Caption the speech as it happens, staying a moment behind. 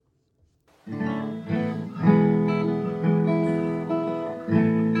Hi,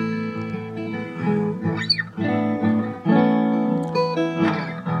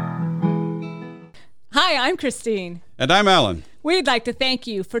 I'm Christine. And I'm Alan. We'd like to thank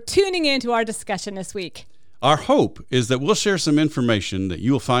you for tuning in to our discussion this week. Our hope is that we'll share some information that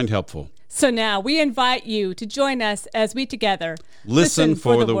you will find helpful. So now we invite you to join us as we together listen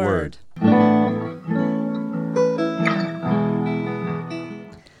for the word.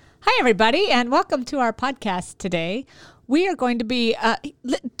 Hi, everybody, and welcome to our podcast today. We are going to be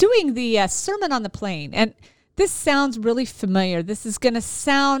doing the Sermon on the Plain, and this sounds really familiar. This is going to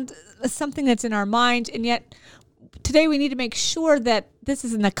sound something that's in our mind, and yet today we need to make sure that this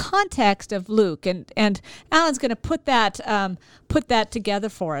is in the context of Luke, and Alan's going to put that together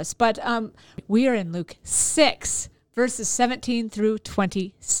for us. But we are in Luke 6, verses 17 through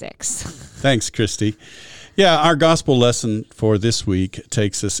 26. Thanks, Christy. Yeah, our gospel lesson for this week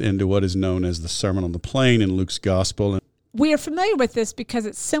takes us into what is known as the Sermon on the Plain in Luke's gospel. We are familiar with this because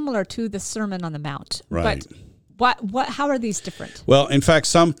it's similar to the Sermon on the Mount. Right. But how are these different? Well, in fact,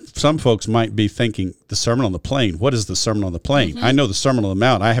 some folks might be thinking, the Sermon on the Plain, what is the Sermon on the Plain? I know the Sermon on the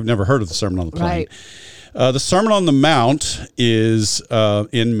Mount. I have never heard of the Sermon on the Plain. Right. The Sermon on the Mount is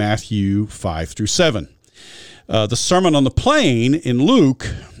in Matthew 5 through 7. The Sermon on the Plain in Luke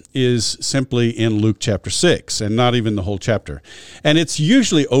is simply in Luke chapter 6, and not even the whole chapter. And it's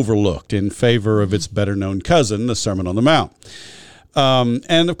usually overlooked in favor of its better-known cousin, the Sermon on the Mount.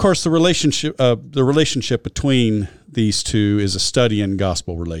 And of course, the relationship between these two is a study in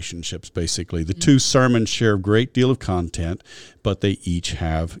gospel relationships, basically. The two sermons share a great deal of content, but they each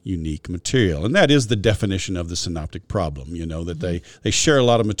have unique material. And that is the definition of the synoptic problem, that they share a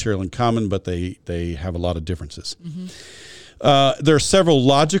lot of material in common, but they have a lot of differences. There are several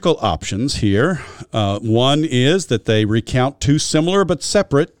logical options here. One is that they recount two similar but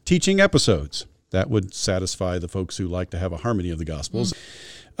separate teaching episodes. That would satisfy the folks who like to have a harmony of the Gospels.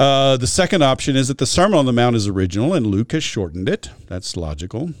 The second option is that the Sermon on the Mount is original and Luke has shortened it. That's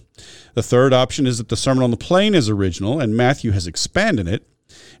logical. The third option is that the Sermon on the Plain is original and Matthew has expanded it.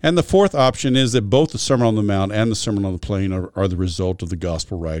 And the fourth option is that both the Sermon on the Mount and the Sermon on the Plain are the result of the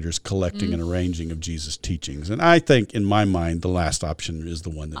gospel writers collecting and arranging of Jesus' teachings. And I think, in my mind, the last option is the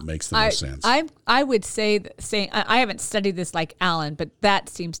one that makes the most sense. I would say I haven't studied this like Alan, but that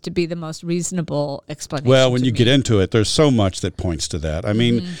seems to be the most reasonable explanation. Well, when you get into it, there's so much that points to that. I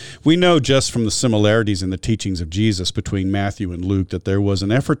mean, we know just from the similarities in the teachings of Jesus between Matthew and Luke that there was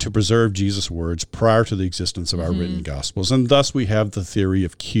an effort to preserve Jesus' words prior to the existence of our written Gospels. And thus we have the theory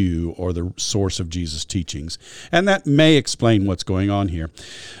of Q, or the source of Jesus' teachings. And that may explain what's going on here.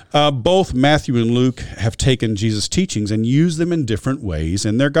 Both Matthew and Luke have taken Jesus' teachings and used them in different ways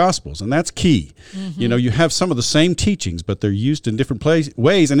in their Gospels, and that's key. You have some of the same teachings, but they're used in different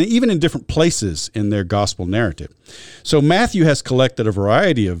ways and even in different places in their Gospel narrative. So Matthew has collected a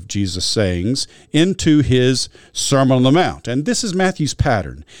variety of Jesus' sayings into his Sermon on the Mount, and this is Matthew's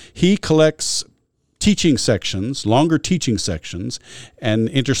pattern. He collects teaching sections, longer teaching sections, and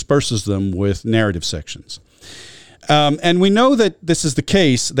intersperses them with narrative sections. And we know that this is the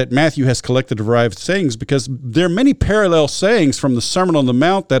case, that Matthew has collected a variety of sayings, because there are many parallel sayings from the Sermon on the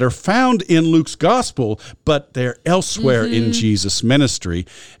Mount that are found in Luke's gospel, but they're elsewhere in Jesus' ministry,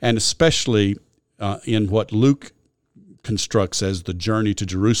 and especially in what Luke constructs as the journey to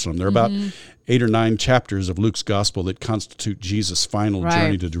Jerusalem. There are about 8 or 9 chapters of Luke's gospel that constitute Jesus' final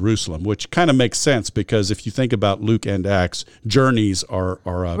journey to Jerusalem, which kind of makes sense because if you think about Luke and Acts, journeys are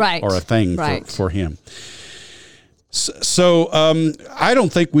a thing for him. So I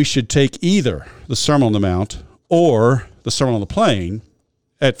don't think we should take either the Sermon on the Mount or the Sermon on the Plain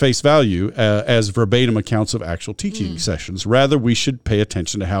at face value as verbatim accounts of actual teaching sessions. Rather, we should pay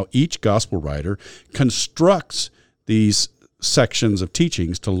attention to how each gospel writer constructs these sections of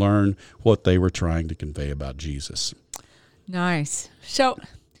teachings to learn what they were trying to convey about Jesus. Nice. So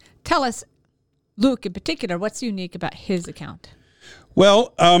tell us, Luke in particular, what's unique about his account?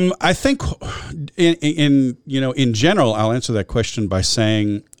 Well, I think in general, I'll answer that question by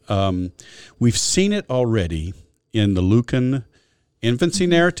saying we've seen it already in the Lucan infancy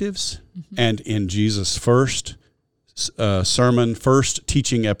narratives and in Jesus' first sermon, first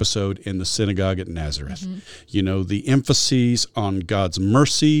teaching episode in the synagogue at Nazareth. The emphases on God's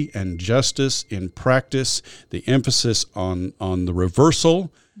mercy and justice in practice, the emphasis on the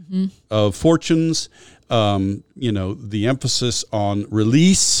reversal of fortunes, the emphasis on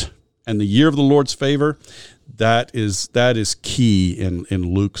release and the year of the Lord's favor. That is key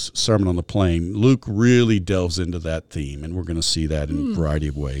in Luke's Sermon on the Plain. Luke really delves into that theme, and we're going to see that in a variety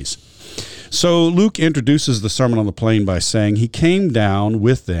of ways. So Luke introduces the Sermon on the Plain by saying he came down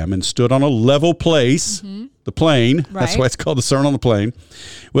with them and stood on a level place, the plain, that's why it's called the Sermon on the Plain,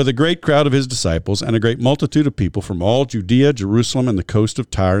 with a great crowd of his disciples and a great multitude of people from all Judea, Jerusalem, and the coast of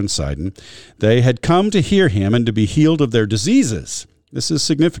Tyre and Sidon. They had come to hear him and to be healed of their diseases. This is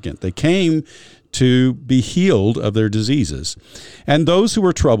significant. They came to be healed of their diseases. And those who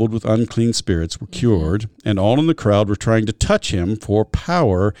were troubled with unclean spirits were cured, and all in the crowd were trying to touch him, for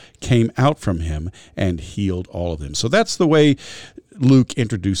power came out from him and healed all of them. So that's the way Luke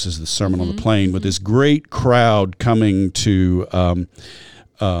introduces the Sermon on the Plain, with this great crowd coming to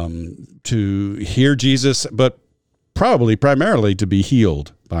hear Jesus, but probably primarily to be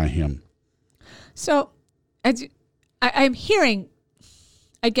healed by him. So I'm hearing,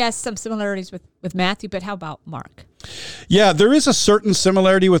 I guess, some similarities with Matthew, but how about Mark? Yeah, there is a certain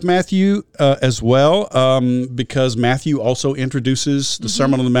similarity with Matthew as well, because Matthew also introduces the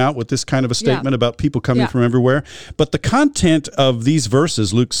Sermon on the Mount with this kind of a statement about people coming from everywhere. But the content of these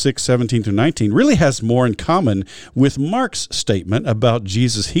verses, Luke 6, 17 through 19, really has more in common with Mark's statement about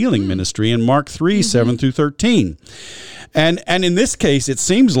Jesus' healing ministry in Mark 3, 7 through 13. And in this case, it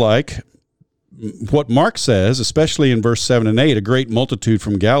seems like what Mark says, especially in verse 7 and 8, a great multitude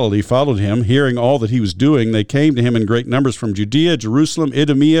from Galilee followed him, hearing all that he was doing. They came to him in great numbers from Judea, Jerusalem,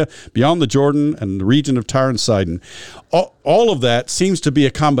 Idumea, beyond the Jordan, and the region of Tyre and Sidon. All of that seems to be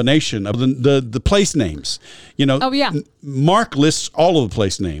a combination of the place names. You know, Mark lists all of the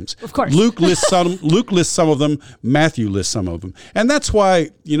place names. Of course. Luke lists some of them. Matthew lists some of them. And that's why,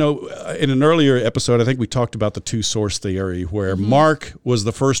 you know, in an earlier episode, I think we talked about the two-source theory, where Mark was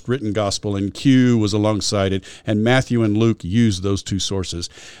the first written gospel and Q was alongside it, and Matthew and Luke used those two sources.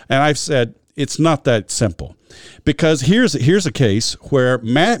 And I've said it's not that simple, because here's a case where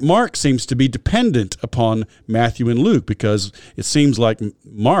Mark seems to be dependent upon Matthew and Luke, because it seems like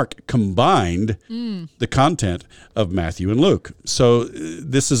Mark combined the content of Matthew and Luke. So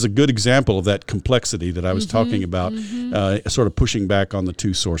this is a good example of that complexity that I was talking about, sort of pushing back on the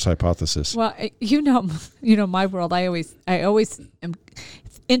two-source hypothesis. Well, you know, my world. I always am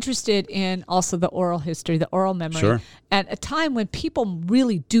interested in also the oral history, the oral memory, at a time when people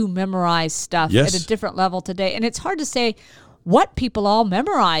really do memorize stuff at a different level today. And it's hard to say what people all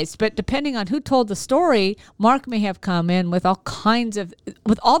memorized, but depending on who told the story, Mark may have come in with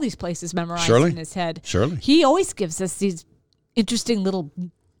with all these places memorized in his head. He always gives us these interesting little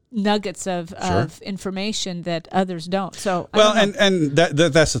nuggets of information that others don't. So and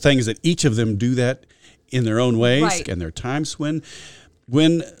that's the thing, is that each of them do that in their own ways, and there are times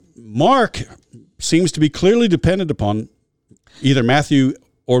when Mark seems to be clearly dependent upon either Matthew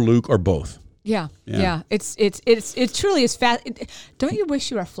or Luke or both. Yeah. It truly is fast. Don't you wish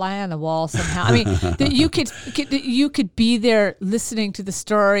you were a fly on the wall somehow? I mean, that you could be there listening to the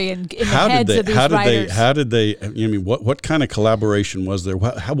story and in the heads of these writers. How did they? I mean, what kind of collaboration was there?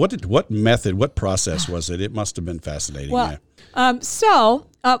 What method? What process was it? It must have been fascinating. Well, I'm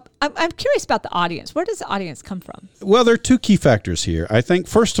curious about the audience. Where does the audience come from? Well, there are two key factors here. I think,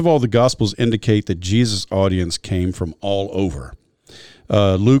 first of all, the Gospels indicate that Jesus' audience came from all over.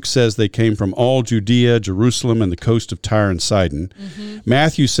 Luke says they came from all Judea, Jerusalem, and the coast of Tyre and Sidon.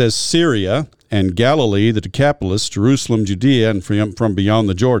 Matthew says Syria and Galilee, the Decapolis, Jerusalem, Judea, and from beyond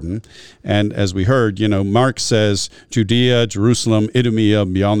the Jordan. And as we heard, Mark says Judea, Jerusalem, Idumea,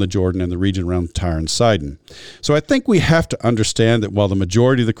 beyond the Jordan, and the region around Tyre and Sidon. So I think we have to understand that while the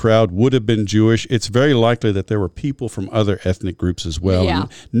majority of the crowd would have been Jewish, it's very likely that there were people from other ethnic groups as well, and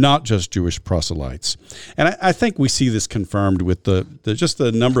not just Jewish proselytes. And I think we see this confirmed with just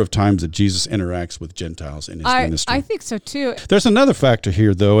the number of times that Jesus interacts with Gentiles in his ministry. I think so too. There's another factor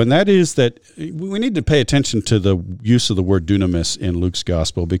here, though, and that is that we need to pay attention to the use of the word dunamis in Luke's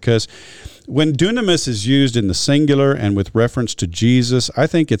gospel, because when dunamis is used in the singular and with reference to Jesus, I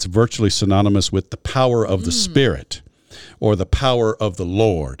think it's virtually synonymous with the power of the Spirit or the power of the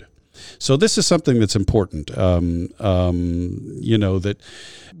Lord. So this is something that's important. That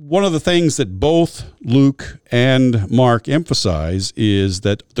one of the things that both Luke and Mark emphasize is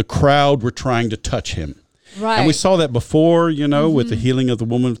that the crowd were trying to touch him. Right. And we saw that before, with the healing of the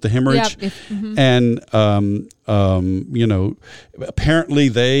woman with the hemorrhage. And, apparently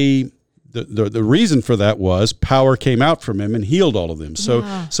the reason for that was power came out from him and healed all of them.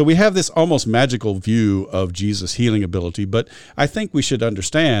 So we have this almost magical view of Jesus' healing ability. But I think we should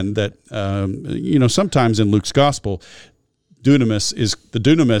understand that, sometimes in Luke's gospel,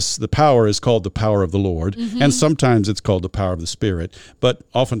 the power is called the power of the Lord. And sometimes it's called the power of the Spirit. But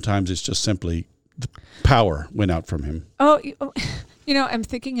oftentimes it's just simply the power went out from him. I'm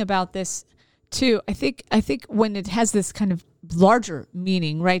thinking about this too, I think when it has this kind of larger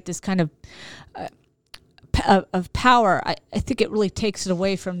meaning, right? This kind of power, I think it really takes it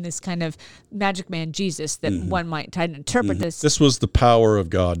away from this kind of magic man Jesus that one might try to interpret this. This was the power of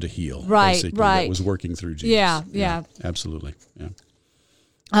God to heal, Right, basically, right. that was working through Jesus. Yeah. Absolutely,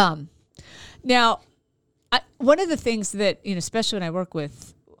 yeah. Now, one of the things that, especially when I work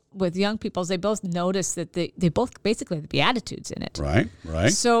with young people, is they both notice that they both basically have the Beatitudes in it. Right.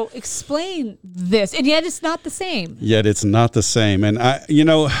 So explain this, and yet it's not the same. Yet it's not the same. And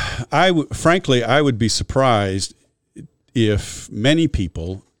frankly, I would be surprised if many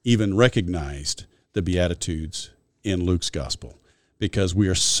people even recognized the Beatitudes in Luke's gospel, because we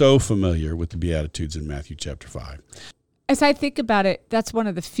are so familiar with the Beatitudes in Matthew chapter 5. As I think about it, that's one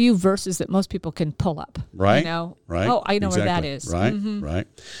of the few verses that most people can pull up. Right. Right. Oh, I know exactly. where that is. Right. Right.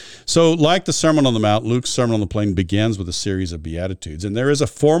 So like the Sermon on the Mount, Luke's Sermon on the Plain begins with a series of Beatitudes. And there is a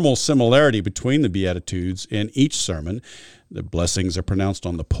formal similarity between the Beatitudes in each sermon. The blessings are pronounced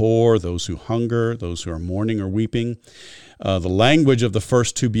on the poor, those who hunger, those who are mourning or weeping. The language of the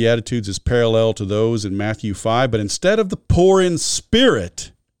first two Beatitudes is parallel to those in Matthew 5, but instead of the poor in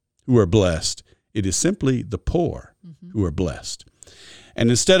spirit who are blessed, it is simply the poor who are blessed. And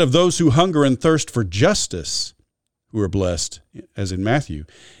instead of those who hunger and thirst for justice who are blessed, as in Matthew,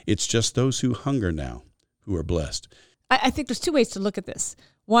 it's just those who hunger now who are blessed. I think there's two ways to look at this.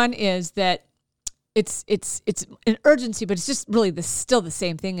 One is that it's an urgency, but it's just really still the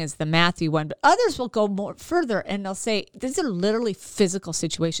same thing as the Matthew one. But others will go more further, and they'll say these are literally physical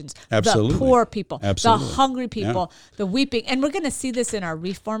situations. Absolutely. The poor people, Absolutely. the hungry people, the weeping. And we're going to see this in our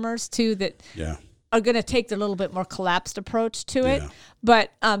reformers too, that are going to take the little bit more collapsed approach to it.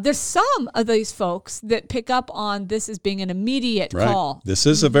 But there's some of these folks that pick up on this as being an immediate call. This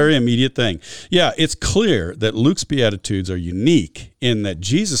is a very immediate thing. Yeah, it's clear that Luke's Beatitudes are unique in that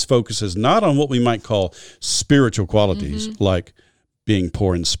Jesus focuses not on what we might call spiritual qualities, like being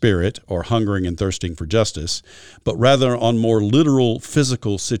poor in spirit or hungering and thirsting for justice, but rather on more literal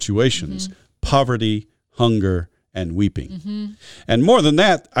physical situations, poverty, hunger, and weeping. And more than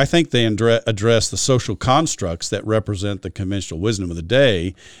that, I think they address the social constructs that represent the conventional wisdom of the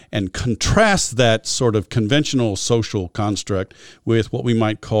day and contrast that sort of conventional social construct with what we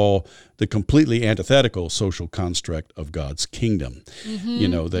might call the completely antithetical social construct of God's kingdom. In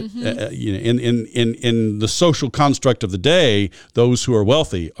the social construct of the day, those who are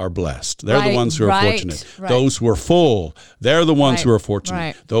wealthy are blessed. They're the ones who are fortunate. Those who are full, they're the ones who are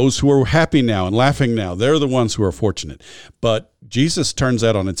fortunate. Those who are happy now and laughing now, they're the ones who are fortunate. But Jesus turns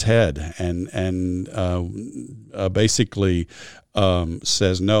that on its head and basically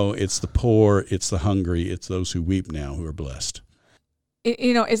says, no, it's the poor, it's the hungry, it's those who weep now who are blessed.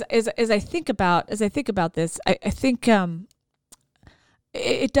 As I think about this, I think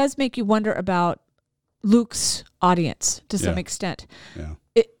it does make you wonder about Luke's audience to some extent.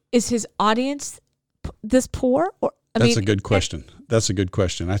 Yeah. Is his audience this poor? That's a good question.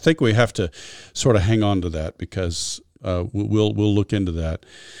 I think we have to sort of hang on to that because we'll look into that.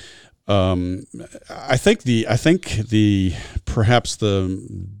 I think perhaps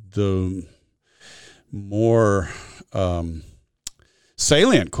the more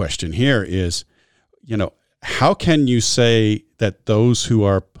salient question here is, how can you say that those who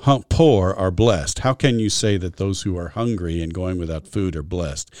are poor are blessed? How can you say that those who are hungry and going without food are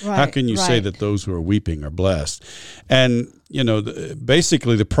blessed? How can you say that those who are weeping are blessed? And,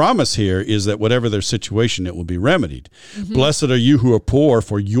 basically the promise here is that whatever their situation, it will be remedied. Blessed are you who are poor,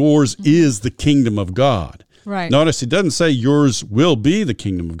 for yours is the kingdom of God. Right. Notice he doesn't say yours will be the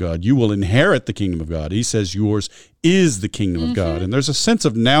kingdom of God. You will inherit the kingdom of God. He says yours is the kingdom of God. And there's a sense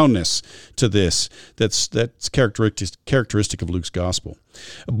of nowness to this that's characteristic of Luke's gospel.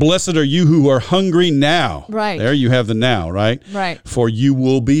 Blessed are you who are hungry now. Right. There you have the now, right? Right. For you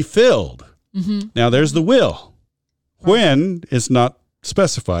will be filled. Now there's the will. When is not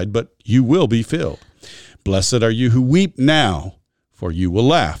specified, but you will be filled. Blessed are you who weep now, for you will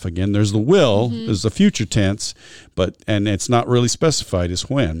laugh. Again, there's the will, there's the future tense, and it's not really specified as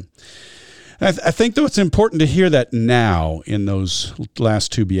when. I think, though, it's important to hear that now in those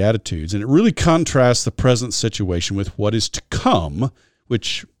last two Beatitudes, and it really contrasts the present situation with what is to come,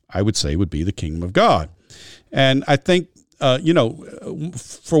 which I would say would be the kingdom of God. And I think,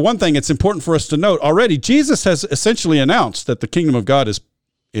 for one thing, it's important for us to note already, Jesus has essentially announced that the kingdom of God is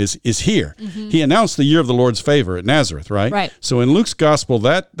here. He announced the year of the Lord's favor at Nazareth, right? Right. So in Luke's gospel,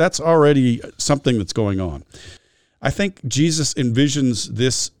 that's already something that's going on. I think Jesus envisions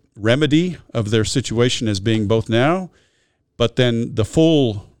this remedy of their situation as being both now, but then the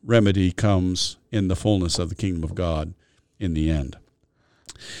full remedy comes in the fullness of the kingdom of God in the end.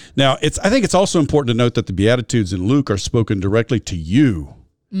 Now, I think it's also important to note that the Beatitudes in Luke are spoken directly to you.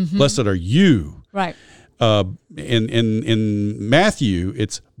 Blessed are you. Right. In Matthew,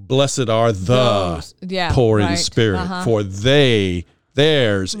 it's blessed are the poor in spirit, for theirs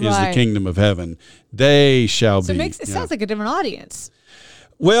is the kingdom of heaven. They shall be. It sounds like a different audience.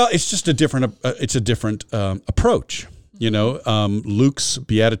 Well, it's just a different approach. Luke's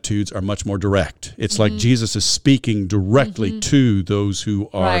Beatitudes are much more direct. It's like Jesus is speaking directly to those who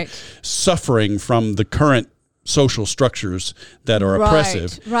are suffering from the current social structures that are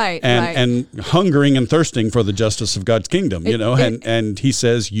oppressive, and hungering and thirsting for the justice of God's kingdom. And he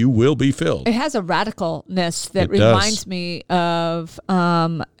says, "You will be filled." It has a radicalness that reminds me of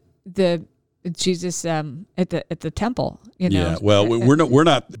the Jesus at the temple. Yeah. Well, we're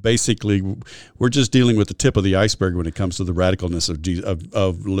not basically. We're just dealing with the tip of the iceberg when it comes to the radicalness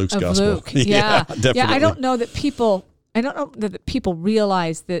of Luke's gospel. Luke. Yeah, definitely. Yeah, I don't know that people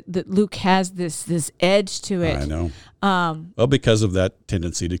realize that Luke has this edge to it. I know. Well, because of that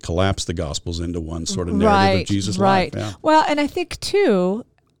tendency to collapse the Gospels into one sort of narrative of Jesus' life. Yeah. Well, and I think too,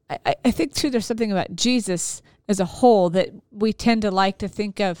 there's something about Jesus as a whole that we tend to like to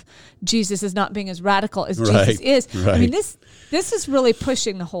think of Jesus as not being as radical as Jesus is. Right. I mean, this is really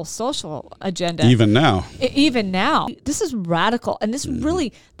pushing the whole social agenda. Even now, this is radical, and this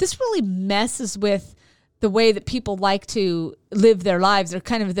really messes with the way that people like to live their lives. They're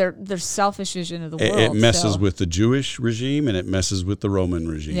kind of their selfish vision of the world. It messes with the Jewish regime, and it messes with the Roman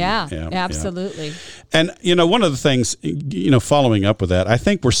regime. Yeah, absolutely. Yeah. And, one of the things, following up with that, I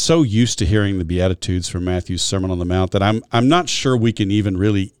think we're so used to hearing the Beatitudes from Matthew's Sermon on the Mount that I'm not sure we can even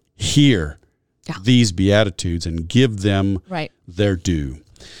really hear these Beatitudes and give them their due.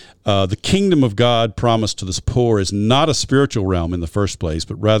 The kingdom of God promised to the poor is not a spiritual realm in the first place,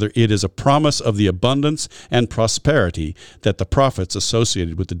 but rather it is a promise of the abundance and prosperity that the prophets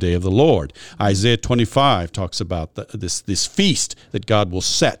associated with the day of the Lord. Isaiah 25 talks about this feast that God will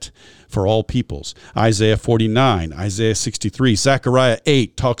set for all peoples. Isaiah 49, Isaiah 63, Zechariah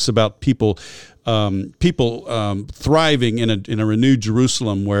 8 talks about people thriving in a renewed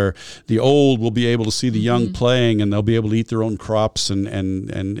Jerusalem where the old will be able to see the young playing, and they'll be able to eat their own crops, and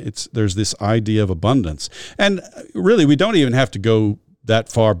there's this idea of abundance. And really, we don't even have to go that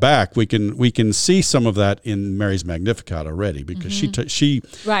far back. We can see some of that in Mary's Magnificat already, because she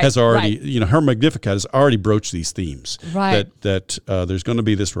has already her Magnificat has already broached these themes, that there's going to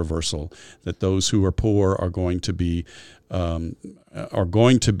be this reversal, that those who are poor are going to be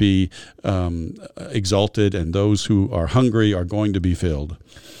exalted, and those who are hungry are going to be filled.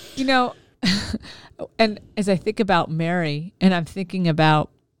 And as I think about Mary, and I'm thinking about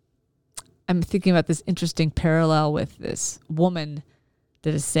this interesting parallel with this woman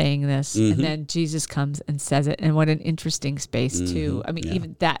that is saying this, and then Jesus comes and says it, and what an interesting space too. I mean,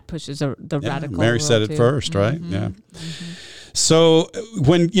 even that pushes the radical. Mary said it first, right? Yeah. So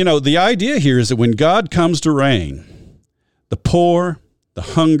when the idea here is that when God comes to reign, the poor, the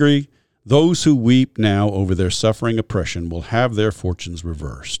hungry, those who weep now over their suffering oppression will have their fortunes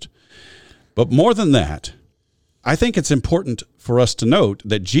reversed. But more than that, I think it's important for us to note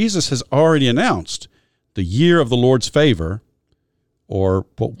that Jesus has already announced the year of the Lord's favor, or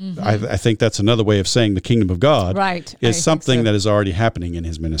I think that's another way of saying the kingdom of God, is something that is already happening in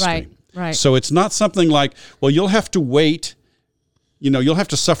his ministry. Right. So it's not something like, well, you'll have to wait, you'll have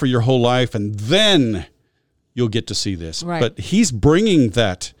to suffer your whole life, and then you'll get to see this. Right. But he's bringing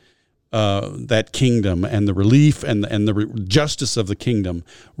that kingdom and the relief and the justice of the kingdom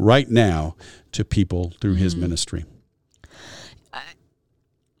right now to people through his ministry.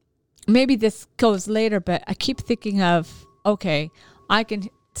 Maybe this goes later, but I keep thinking of, I can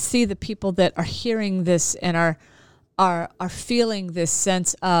see the people that are hearing this and are feeling this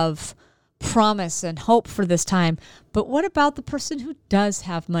sense of promise and hope for this time. But what about the person who does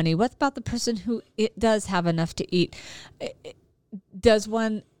have money? What about the person who does have enough to eat? Does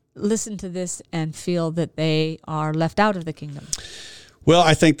one listen to this and feel that they are left out of the kingdom? Well,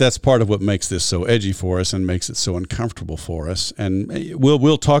 I think that's part of what makes this so edgy for us and makes it so uncomfortable for us. And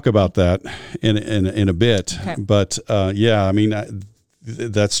we'll talk about that in a bit. Okay. But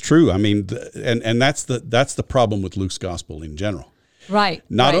that's true. I mean, and that's the problem with Luke's gospel in general. Right.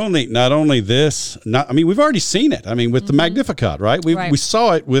 Not only this. We've already seen it. I mean, with the Magnificat, right? We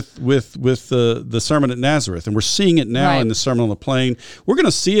saw it with the Sermon at Nazareth, and we're seeing it now in the Sermon on the Plain. We're going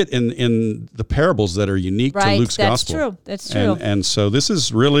to see it in the parables that are unique to Luke's gospel. That's true. And so this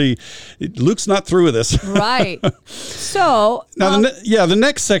is really, Luke's not through with this. Right. So now, the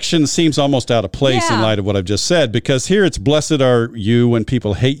next section seems almost out of place in light of what I've just said, because here it's blessed are you when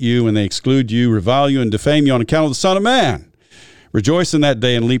people hate you and they exclude you, revile you, and defame you on account of the Son of Man. Rejoice in that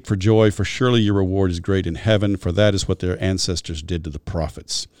day and leap for joy, for surely your reward is great in heaven, for that is what their ancestors did to the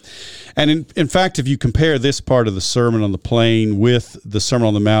prophets. And in fact, if you compare this part of the Sermon on the Plain with the Sermon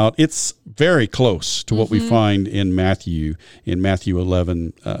on the Mount, it's very close to what we find in Matthew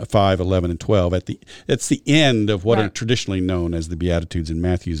 11, 5, 11, and 12. It's the end of what are traditionally known as the Beatitudes in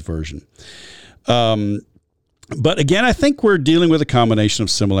Matthew's version. But again, I think we're dealing with a combination of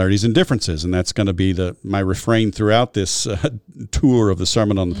similarities and differences, and that's going to be my refrain throughout this tour of the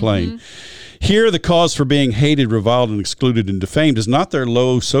Sermon on the Plain. Here, the cause for being hated, reviled, and excluded and defamed is not their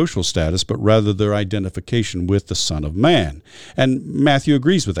low social status, but rather their identification with the Son of Man. And Matthew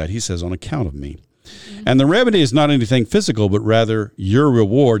agrees with that. He says, on account of me. And the remedy is not anything physical, but rather your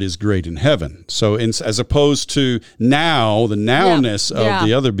reward is great in heaven. So as opposed to now, the nowness of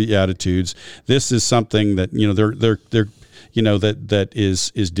the other Beatitudes, this is something that, they're that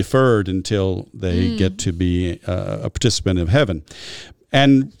is deferred until they get to be a participant of heaven.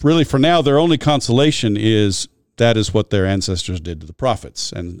 And really for now, their only consolation is that is what their ancestors did to the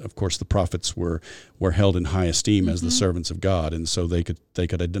prophets. And of course, the prophets were held in high esteem as the servants of God. And so they could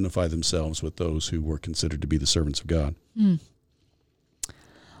identify themselves with those who were considered to be the servants of God.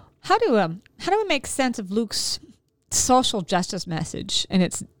 How do we make sense of Luke's social justice message and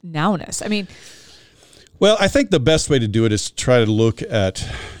its nowness? I mean, well, I think the best way to do it is to try to look at,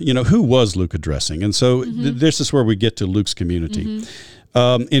 who was Luke addressing? And so this is where we get to Luke's community.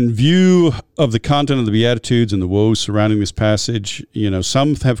 In view of the content of the Beatitudes and the woes surrounding this passage,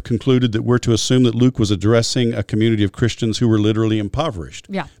 some have concluded that we're to assume that Luke was addressing a community of Christians who were literally impoverished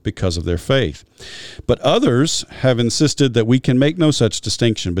because of their faith. But others have insisted that we can make no such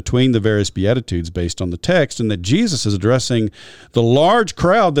distinction between the various Beatitudes based on the text, and that Jesus is addressing the large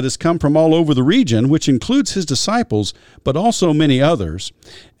crowd that has come from all over the region, which includes his disciples, but also many others.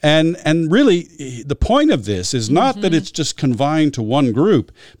 And really, the point of this is not that it's just confined to one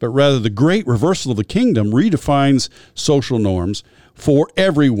group, but rather the great reversal of the kingdom redefines social norms for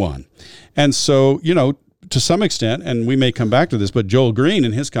everyone. And so, to some extent, and we may come back to this, but Joel Green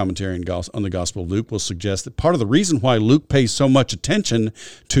in his commentary on the Gospel of Luke will suggest that part of the reason why Luke pays so much attention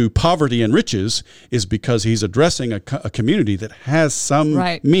to poverty and riches is because he's addressing a community that has some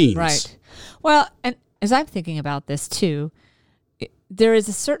means. Right. Well, and as I'm thinking about this too, there is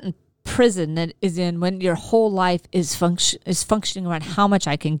a certain prison that is in when your whole life is functioning around how much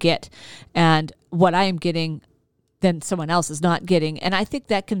I can get, and what I am getting, then someone else is not getting. And I think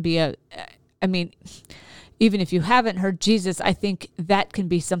that can be even if you haven't heard Jesus, I think that can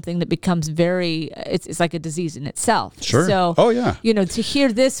be something that becomes it's like a disease in itself. Sure. So, to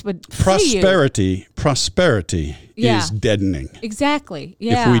hear this would prosperity is deadening. Exactly.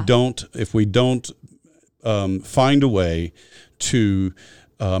 Yeah. If we don't find a way to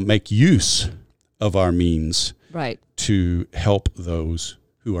make use of our means to help those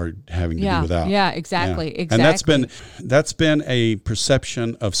who are having to do without. Yeah, exactly. And that's been a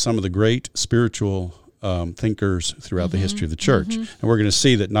perception of some of the great spiritual thinkers throughout the history of the church. And we're going to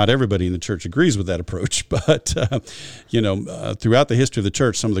see that not everybody in the church agrees with that approach, but throughout the history of the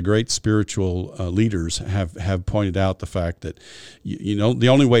church, some of the great spiritual leaders have pointed out the fact that the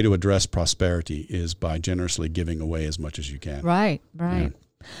only way to address prosperity is by generously giving away as much as you can. Right. Yeah.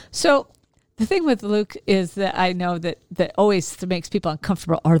 So the thing with Luke is that I know that always makes people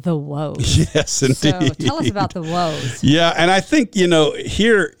uncomfortable are the woes. Yes, indeed. So tell us about the woes. Yeah, and I think,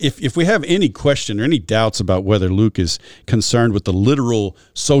 here, if we have any question or any doubts about whether Luke is concerned with the literal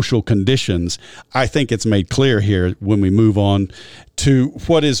social conditions, I think it's made clear here when we move on to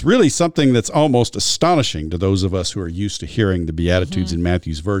what is really something that's almost astonishing to those of us who are used to hearing the Beatitudes in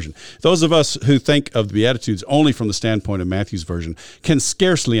Matthew's version. Those of us who think of the Beatitudes only from the standpoint of Matthew's version can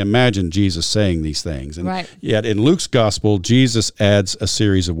scarcely imagine Jesus saying these things. And yet in Luke's gospel, Jesus adds a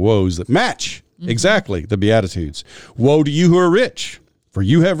series of woes that match exactly the Beatitudes. Woe to you who are rich, for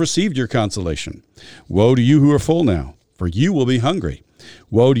you have received your consolation. Woe to you who are full now, for you will be hungry.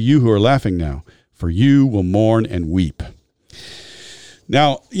 Woe to you who are laughing now, for you will mourn and weep.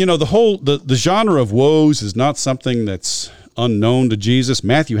 Now, the genre of woes is not something that's unknown to Jesus.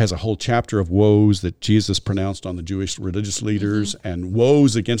 Matthew has a whole chapter of woes that Jesus pronounced on the Jewish religious leaders, and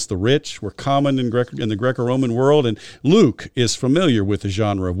woes against the rich were common in the Greco-Roman world, and Luke is familiar with the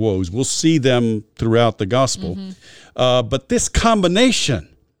genre of woes. We'll see them throughout the gospel. But this combination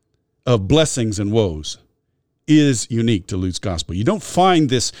of blessings and woes is unique to Luke's gospel. You don't find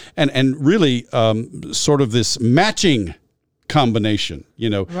this, and really sort of this matching combination,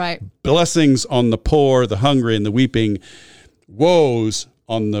 blessings on the poor, the hungry, and the weeping, woes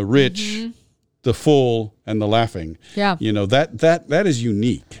on the rich, the full, and the laughing. Yeah. That is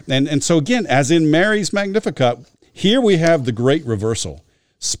unique. And so again, as in Mary's Magnificat, Here we have the great reversal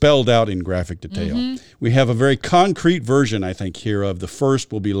spelled out in graphic detail. We have a very concrete version, I think, here of the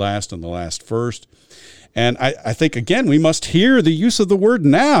first will be last and the last first. And I think, again, we must hear the use of the word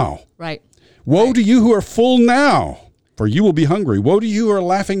now. Right. Woe to you who are full now, for you will be hungry. Woe to you who are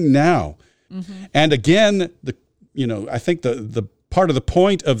laughing now. And again, I think the part of the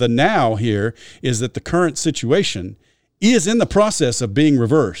point of the now here is that the current situation is in the process of being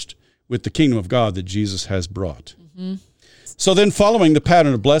reversed with the kingdom of God that Jesus has brought. So then, following the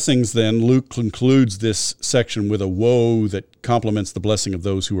pattern of blessings, then Luke concludes this section with a woe that complements the blessing of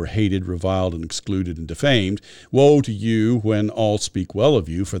those who are hated, reviled, and excluded and defamed. Woe to you when all speak well of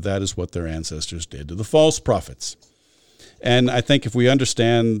you, for that is what their ancestors did to the false prophets. And I think if we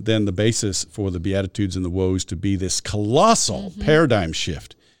understand then the basis for the Beatitudes and the woes to be this colossal paradigm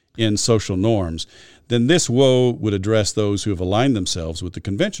shift in social norms, then this woe would address those who have aligned themselves with the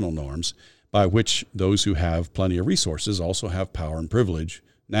conventional norms by which those who have plenty of resources also have power and privilege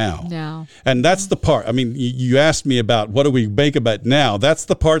now. And that's the part, I mean, you asked me about what do we make about now. That's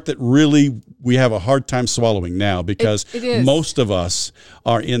the part that really we have a hard time swallowing now, because most of us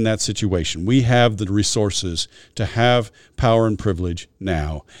are in that situation. We have the resources to have power and privilege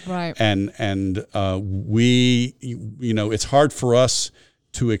now. Right. And we, it's hard for us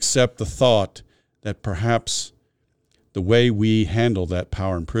to accept the thought that perhaps the way we handle that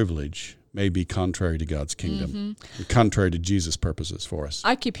power and privilege may be contrary to God's kingdom, contrary to Jesus' purposes for us.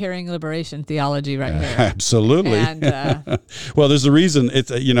 I keep hearing liberation theology right here. Absolutely. And, well, there's a reason. It's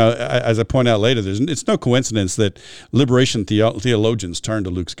as I point out later, it's no coincidence that liberation theologians turn to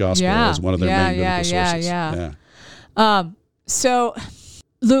Luke's gospel as one of their main biblical sources. So,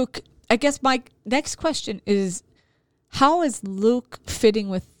 Luke, I guess my next question is, how is Luke fitting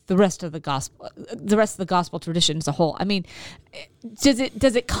with the rest of the gospel tradition as a whole? I mean, does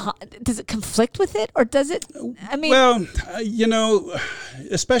it conflict with it, or does it? I mean, well,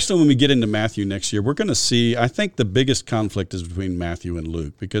 especially when we get into Matthew next year, we're going to see. I think the biggest conflict is between Matthew and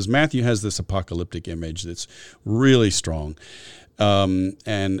Luke, because Matthew has this apocalyptic image that's really strong. Luke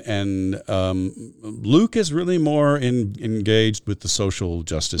is really more engaged with the social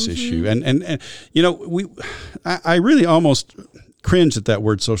justice issue, and I really almost cringe at that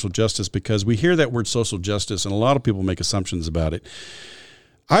word social justice, because we hear that word social justice and a lot of people make assumptions about it.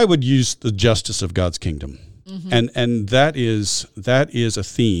 I would use the justice of God's kingdom, and that is a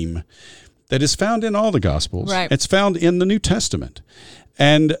theme that is found in all the Gospels. Right. It's found in the New Testament,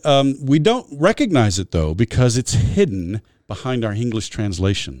 and we don't recognize it though because it's hidden behind our English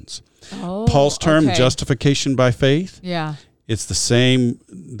translations. Paul's term, justification by faith, it's the same.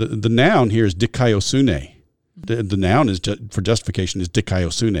 The noun here is dikaiosune. The noun is for justification is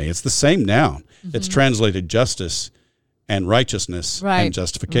dikaiosune. It's the same noun. It's translated justice and righteousness and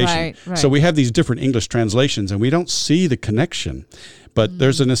justification. Right. So we have these different English translations, and we don't see the connection. But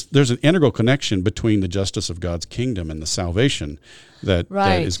there's an integral connection between the justice of God's kingdom and the salvation that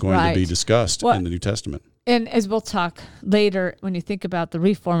is going to be discussed in the New Testament. And as we'll talk later, when you think about the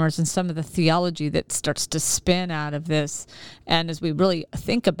reformers and some of the theology that starts to spin out of this, and as we really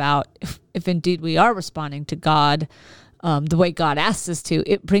think about if indeed we are responding to God the way God asks us to,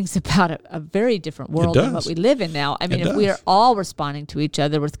 it brings about a very different world than what we live in now. I mean, if we are all responding to each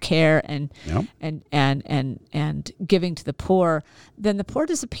other with care and giving to the poor, then the poor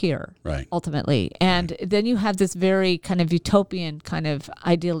disappear ultimately. And then you have this very kind of utopian, kind of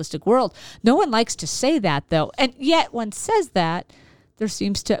idealistic world. No one likes to say that, though. And yet one says that, there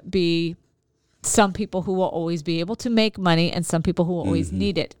seems to be some people who will always be able to make money and some people who will always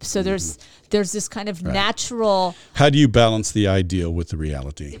need it. So there's this kind of natural. How do you balance the ideal with the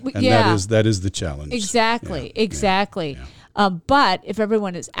reality? And that is the challenge. Exactly. But if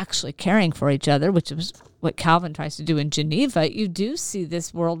everyone is actually caring for each other, which is what Calvin tries to do in Geneva, you do see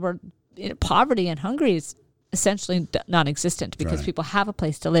this world where poverty and hunger is essentially non-existent because people have a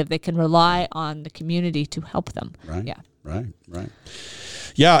place to live. They can rely on the community to help them. Right.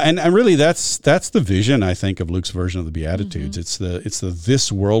 Yeah, and really that's the vision, I think, of Luke's version of the Beatitudes. It's the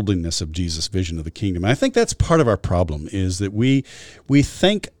this worldliness of Jesus' vision of the kingdom. And I think that's part of our problem, is that we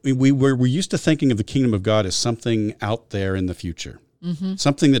think we're used to thinking of the kingdom of God as something out there in the future.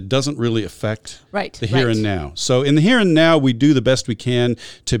 Something that doesn't really affect the here and now. So in the here and now, we do the best we can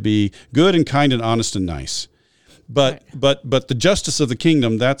to be good and kind and honest and nice. But the justice of the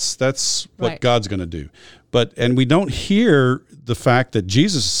kingdom, that's what God's going to do. And we don't hear the fact that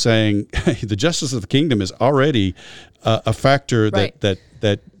Jesus is saying the justice of the kingdom is already a factor that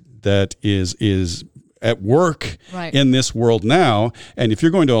is at work in this world now. And if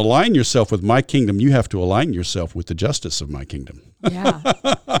you're going to align yourself with my kingdom, you have to align yourself with the justice of my kingdom. Yeah.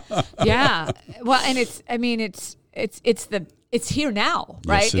 Well, and it's here now,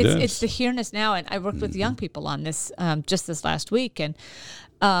 right? Yes, it is. It's the here-ness now. And I worked with young people on this just this last week, and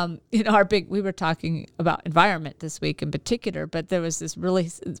we were talking about environment this week in particular, but there was this really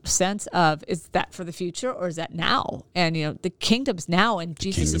sense of, is that for the future or is that now? And the kingdom's now, and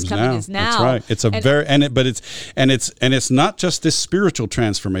Jesus is coming is now. That's right. It's it's not just this spiritual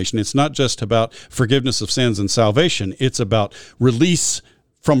transformation. It's not just about forgiveness of sins and salvation. It's about release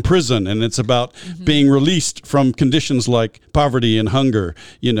from prison, and it's about being released from conditions like poverty and hunger,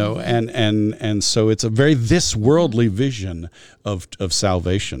 and so it's a very this worldly vision of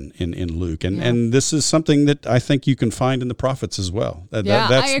salvation in Luke, and this is something that I think you can find in the prophets as well. I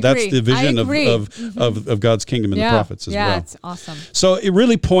agree. That's the vision of God's kingdom in the prophets as well. Yeah, it's awesome. So it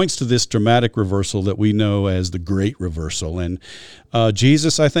really points to this dramatic reversal that we know as the Great Reversal, and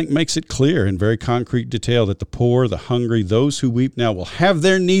Jesus, I think, makes it clear in very concrete detail that the poor, the hungry, those who weep now will have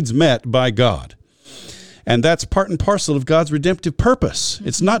their needs met by God. And that's part and parcel of God's redemptive purpose.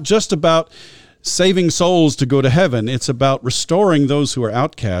 It's not just about saving souls to go to heaven. It's about restoring those who are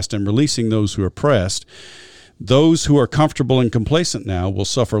outcast and releasing those who are oppressed. Those who are comfortable and complacent now will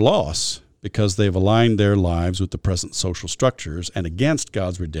suffer loss because they've aligned their lives with the present social structures and against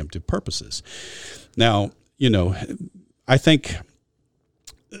God's redemptive purposes. Now, I think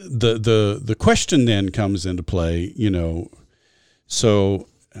the question then comes into play, so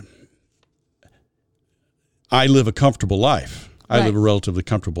I live a comfortable life. I live a relatively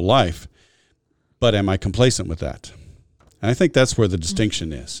comfortable life, but am I complacent with that? And I think that's where the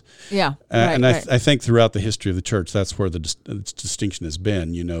distinction is. Yeah. I think throughout the history of the church, that's where the distinction has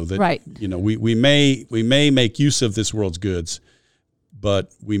been, we may make use of this world's goods,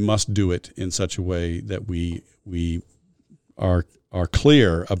 but we must do it in such a way that we are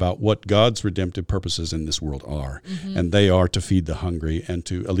clear about what God's redemptive purposes in this world are, and they are to feed the hungry and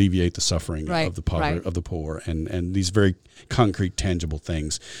to alleviate the suffering of the poor, and these very concrete, tangible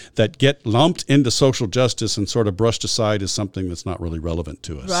things that get lumped into social justice and sort of brushed aside as something that's not really relevant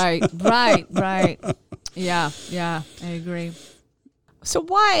to us. Right. Yeah, I agree. So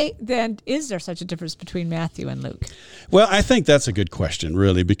why then is there such a difference between Matthew and Luke? Well, I think that's a good question,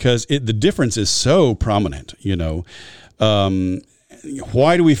 really, because the difference is so prominent.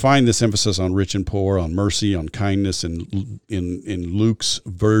 Why do we find this emphasis on rich and poor, on mercy, on kindness in Luke's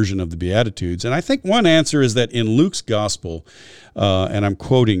version of the Beatitudes? And I think one answer is that in Luke's gospel, and I'm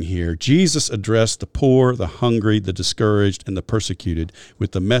quoting here, Jesus addressed the poor, the hungry, the discouraged, and the persecuted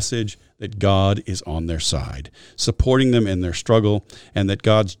with the message that God is on their side, supporting them in their struggle, and that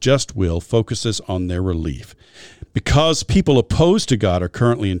God's just will focuses on their relief. Because people opposed to God are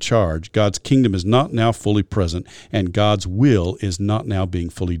currently in charge, God's kingdom is not now fully present, and God's will is not now being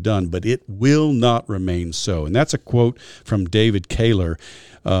fully done, but it will not remain so. And that's a quote from David Kaler.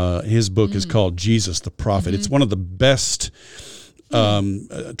 His book is called Jesus the Prophet. It's one of the best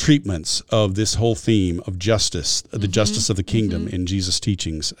treatments of this whole theme of justice, the justice of the kingdom in Jesus'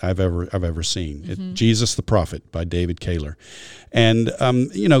 teachings I've ever seen. Jesus the Prophet by David Kaler. And,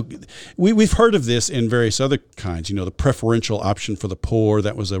 we've heard of this in various other kinds, the preferential option for the poor.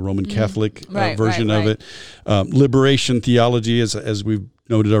 That was a Roman Catholic version of it. Liberation theology, as we've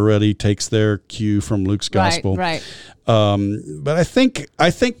noted already, takes their cue from Luke's gospel. Right. But I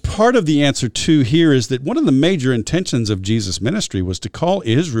think part of the answer too here is that one of the major intentions of Jesus' ministry was to call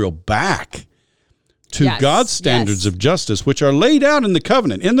Israel back to God's standards of justice, which are laid out in the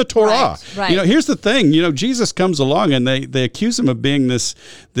covenant, in the Torah. Right. Here's the thing. Jesus comes along and they accuse him of being this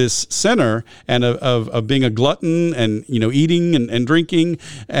sinner and of being a glutton and eating and drinking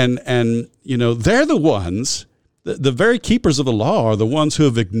and they're the ones. The very keepers of the law are the ones who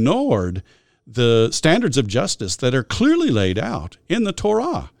have ignored the standards of justice that are clearly laid out in the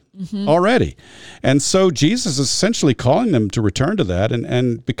Torah already. And so Jesus is essentially calling them to return to that,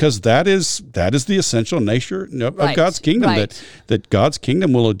 and because that is the essential nature of God's kingdom, that God's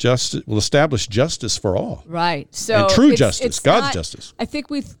kingdom will establish justice for all. Right. So and true justice, God's justice. I think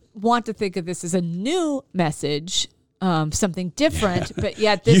we want to think of this as a new message. Something different, but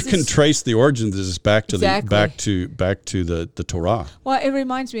yet you can trace the origins of this back to the Torah. Well, it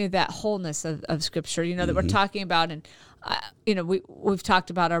reminds me of that wholeness of Scripture, that we're talking about, and we've talked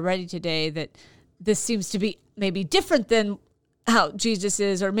about already today that this seems to be maybe different than how Jesus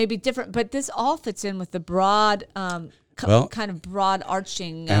is, or maybe different, but this all fits in with the broad kind of broad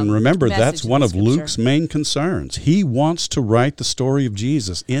arching. And remember, that's one of Scripture. Luke's main concerns. He wants to write the story of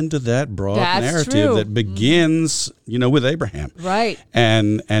Jesus into that broad narrative that begins, with Abraham. Right.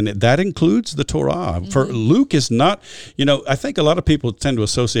 And that includes the Torah. For Luke is not, I think a lot of people tend to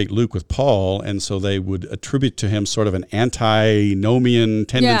associate Luke with Paul, and so they would attribute to him sort of an antinomian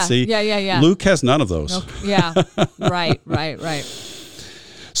tendency. Yeah. Luke has none of those. Yeah. Right.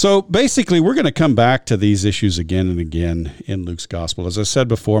 So basically, we're going to come back to these issues again and again in Luke's gospel. As I said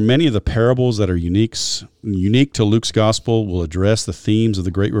before, many of the parables that are unique to Luke's gospel will address the themes of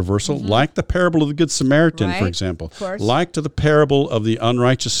the great reversal, like the parable of the Good Samaritan, for example, like to the parable of the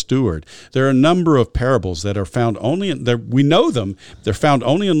unrighteous steward. There are a number of parables that are found only we know them, they're found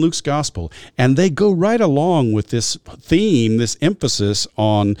only in Luke's gospel, and they go right along with this theme, this emphasis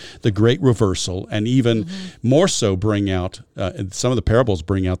on the great reversal, and even more so bring out, some of the parables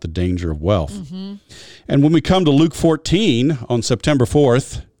bring out the danger of wealth. And when we come to Luke 14 on September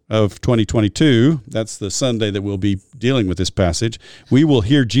 4th of 2022, that's the Sunday that we'll be dealing with this passage, we will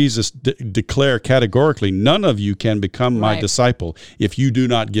hear Jesus declare categorically, none of you can become my disciple if you do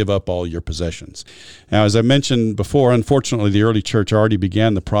not give up all your possessions. Now, as I mentioned before, unfortunately, the early church already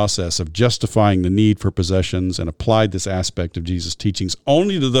began the process of justifying the need for possessions and applied this aspect of Jesus' teachings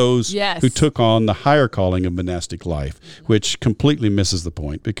only to those who took on the higher calling of monastic life, which completely misses the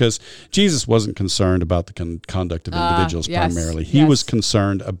point, because Jesus wasn't concerned about the conduct of individuals primarily. He was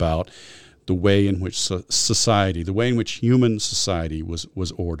concerned about the way in which society, the way in which human society was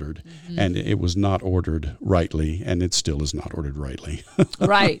ordered, and it was not ordered rightly, and it still is not ordered rightly.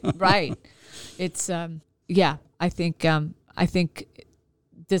 Right. It's I think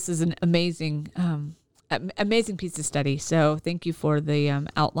this is an amazing piece of study. So thank you for the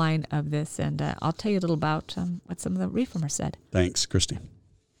outline of this, and I'll tell you a little about what some of the reformers said. Thanks, Christy.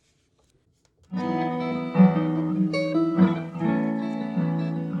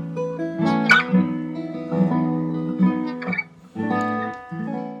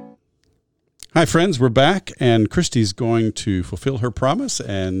 Hi, friends. We're back, and Christy's going to fulfill her promise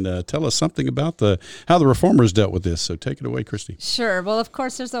and tell us something about how the Reformers dealt with this. So take it away, Christy. Sure. Well, of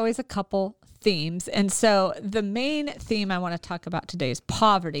course, there's always a couple themes. And so the main theme I want to talk about today is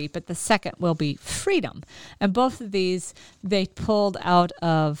poverty, but the second will be freedom. And both of these, they pulled out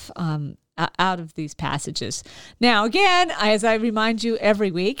of these passages. Now, again, as I remind you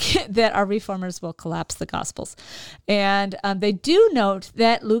every week, that our reformers will collapse the Gospels. And they do note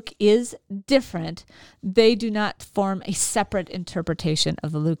that Luke is different. They do not form a separate interpretation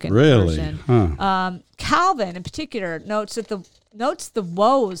of the Lucan version. Huh. Calvin, in particular, notes the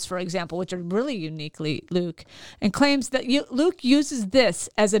woes, for example, which are really uniquely Luke, and claims that Luke uses this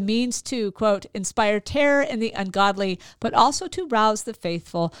as a means to, quote, inspire terror in the ungodly, but also to rouse the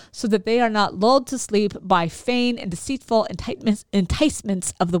faithful so that they are not lulled to sleep by vain and deceitful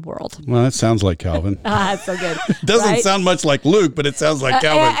enticements of the world. Well, that sounds like Calvin. That's so good. It doesn't sound much like Luke, but it sounds like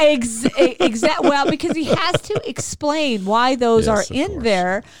Calvin. Exactly. Well, because he has to explain why those are in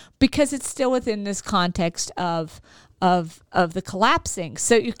there, because it's still within this context of the collapsing.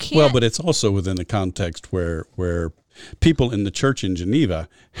 So you can't. Well, but it's also within the context where people in the church in Geneva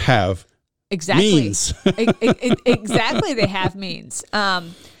have means. Exactly, they have means.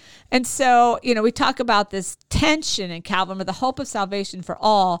 And so, we talk about this tension in Calvin with the hope of salvation for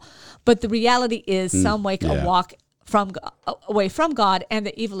all, but the reality is some way a walk away from God, and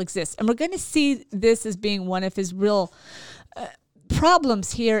the evil exists. And we're going to see this as being one of his real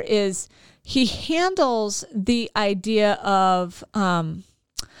problems here is he handles the idea of to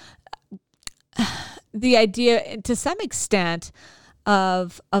some extent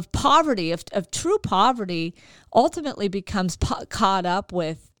of poverty, of true poverty, ultimately becomes caught up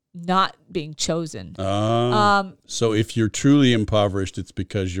with not being chosen. So if you're truly impoverished, it's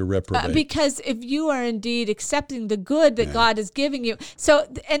because you're reprobate. Because if you are indeed accepting the good that God is giving you,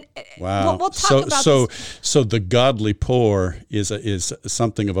 wow. We'll talk about this. So the godly poor is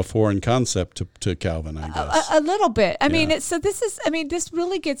something of a foreign concept to Calvin, I guess. A little bit. I mean, this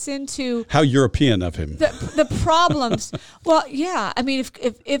really gets into how European of him. The problems. Well, yeah. I mean,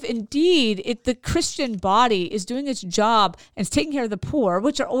 if indeed the Christian body is doing its job and is taking care of the poor,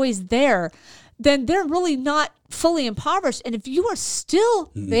 which are always there, then they're really not fully impoverished. And if you are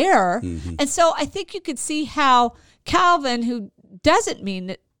still there, and so I think you could see how Calvin, who doesn't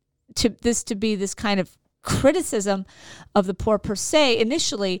mean to be this kind of criticism of the poor per se,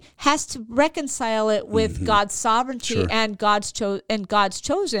 initially has to reconcile it with God's sovereignty and God's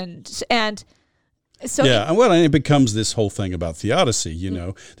chosen. So yeah, well, and it becomes this whole thing about theodicy,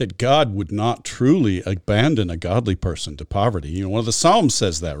 that God would not truly abandon a godly person to poverty. One of the Psalms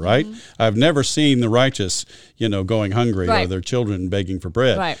says that, right? I've never seen the righteous, going hungry or their children begging for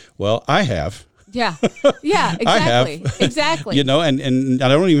bread. Right. Well, I have. Yeah, exactly. I have. Exactly. And I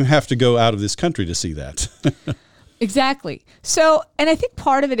don't even have to go out of this country to see that. Exactly. So, and I think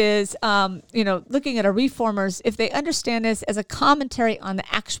part of it is, looking at our reformers, if they understand this as a commentary on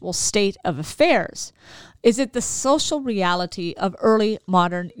the actual state of affairs, is it the social reality of early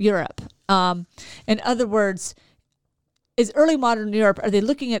modern Europe? In other words, is early modern Europe, are they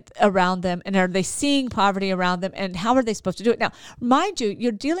looking at around them and are they seeing poverty around them and how are they supposed to do it? Now, mind you,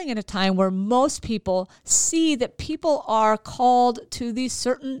 you're dealing in a time where most people see that people are called to these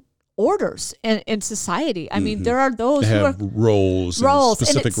certain orders in society. I mean, there are those They who have are roles,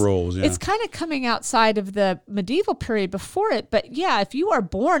 specific roles. Yeah. It's kind of coming outside of the medieval period before it. But yeah, if you are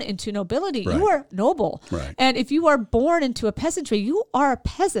born into nobility, you are noble. Right. And if you are born into a peasantry, you are a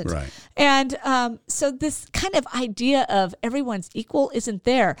peasant. Right. And so this kind of idea of everyone's equal isn't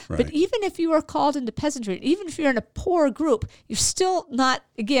there. Right. But even if you are called into peasantry, even if you're in a poor group, you're still not,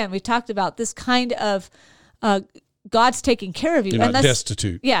 again, we talked about this kind of God's taking care of you. You're not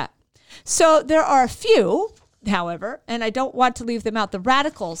destitute. Yeah. So there are a few, however, and I don't want to leave them out, the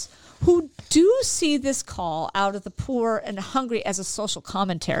radicals, who do see this call out of the poor and hungry as a social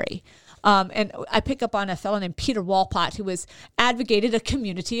commentary. And I pick up on a fellow named Peter Walpott, who has advocated a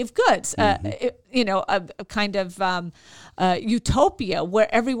community of goods, a kind of utopia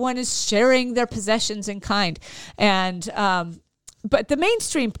where everyone is sharing their possessions in kind. And but the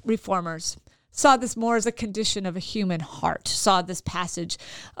mainstream reformers saw this more as a condition of a human heart, saw this passage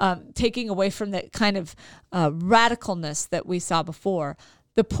taking away from the kind of radicalness that we saw before.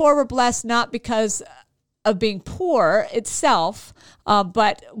 The poor were blessed not because of being poor itself,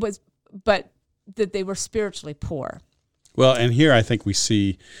 but that they were spiritually poor. Well, and here I think we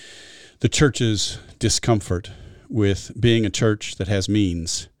see the church's discomfort with being a church that has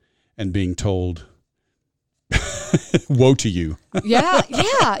means and being told, woe to you. Yeah.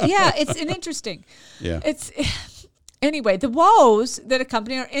 It's an interesting. Yeah. Anyway, the woes that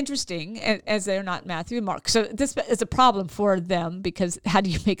accompany are interesting, as they're not Matthew and Mark. So this is a problem for them because how do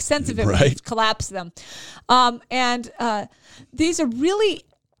you make sense of it when you collapse them? These are really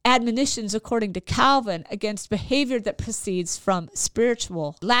admonitions, according to Calvin, against behavior that proceeds from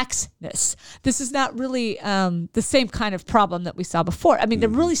spiritual laxness. This is not really the same kind of problem that we saw before. I mean, they're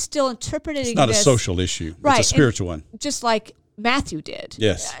really still interpreting It's not this, a social issue. right? It's a spiritual one. Just like Matthew did.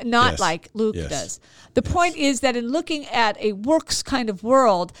 Yes. Not Yes. like Luke Yes. does. The point is that in looking at a works kind of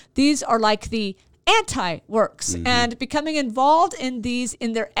world, these are like the anti-works, and becoming involved in these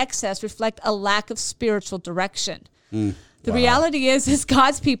in their excess reflect a lack of spiritual direction. The reality is, as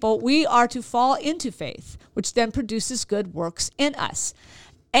God's people, we are to fall into faith, which then produces good works in us.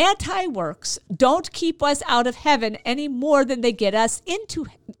 Anti-works don't keep us out of heaven any more than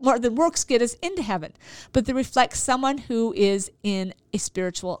more than works get us into heaven, but they reflect someone who is in a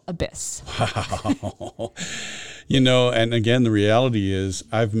spiritual abyss. Wow. And again, the reality is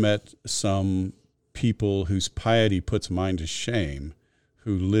I've met some people whose piety puts mine to shame,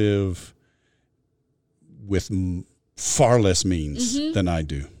 who live with far less means than I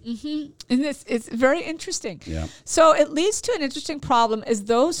do. And it's very interesting. Yeah. So it leads to an interesting problem, as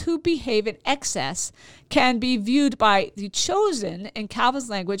those who behave in excess can be viewed by the chosen, in Calvin's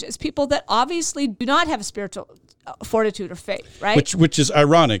language, as people that obviously do not have a spiritual fortitude or faith, right? Which is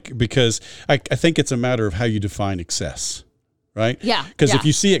ironic because I think it's a matter of how you define excess. Right? Yeah. Because if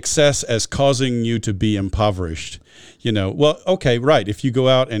you see excess as causing you to be impoverished, okay, right. If you go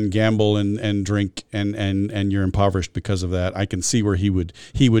out and gamble and drink and you're impoverished because of that, I can see where he would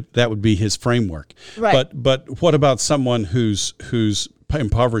that would be his framework. Right. But what about someone who's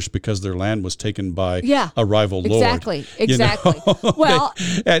impoverished because their land was taken by a rival lord? Exactly. Well,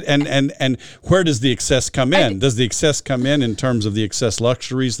 and where does the excess come in? Does the excess come in terms of the excess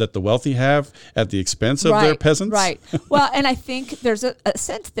luxuries that the wealthy have at the expense of their peasants? Right. Well, and I think there's a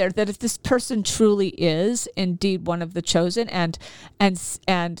sense there that if this person truly is indeed one of the chosen and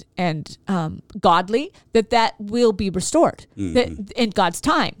godly, that will be restored that in God's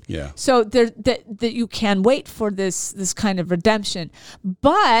time. Yeah. So that you can wait for this kind of redemption.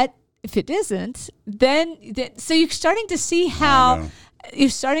 But if it isn't, then so you're starting to see how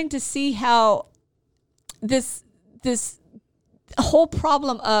this whole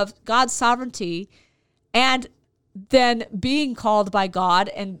problem of God's sovereignty and then being called by God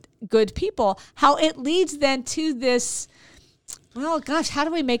and good people, how it leads then to this. Well, gosh, how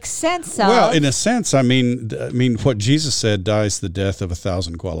do we make sense of? Well, in a sense, I mean, what Jesus said, dies the death of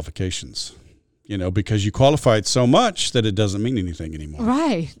 1,000 qualifications. because you qualified so much that it doesn't mean anything anymore.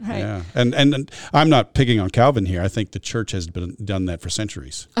 Right. Yeah. And I'm not picking on Calvin here. I think the church has done that for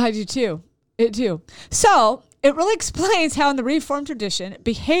centuries. I do too. It do. So it really explains how in the Reformed tradition,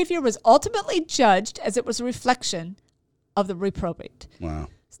 behavior was ultimately judged as it was a reflection of the reprobate. Wow.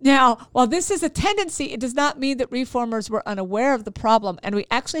 Now, while this is a tendency, it does not mean that reformers were unaware of the problem. And we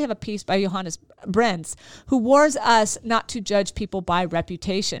actually have a piece by Johannes Brenz, who warns us not to judge people by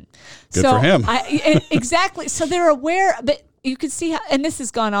reputation. Good for him. Exactly. So they're aware, but you can see how, and this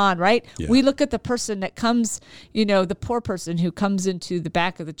has gone on, right? Yeah. We look at the person that comes, the poor person who comes into the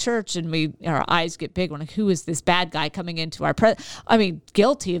back of the church, and our eyes get big. We're like, who is this bad guy coming into our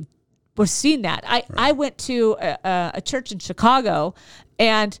guilty of. We're seeing that. I went to a church in Chicago,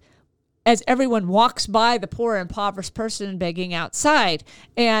 and as everyone walks by the poor and impoverished person begging outside,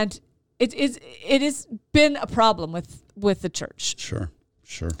 and it has been a problem with the church. Sure.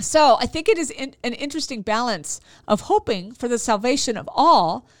 So I think it is an interesting balance of hoping for the salvation of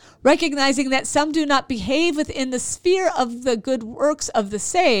all, recognizing that some do not behave within the sphere of the good works of the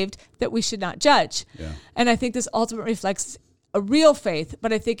saved, that we should not judge. Yeah. And I think this ultimately reflects a real faith,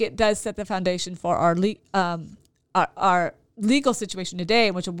 but I think it does set the foundation for our legal situation today,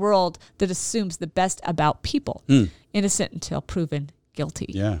 in which a world that assumes the best about people, innocent until proven guilty.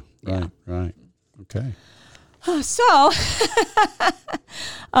 Yeah, right. Okay. So,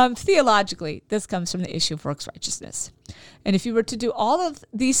 theologically, this comes from the issue of works righteousness. And if you were to do all of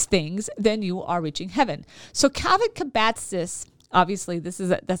these things, then you are reaching heaven. So Calvin combats this. Obviously, that's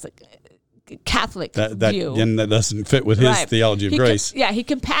a Catholic view. And that doesn't fit with his theology of grace. He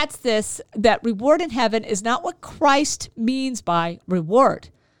combats this, that reward in heaven is not what Christ means by reward.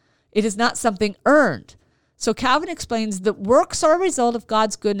 It is not something earned. So Calvin explains that works are a result of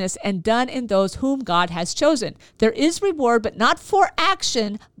God's goodness and done in those whom God has chosen. There is reward, but not for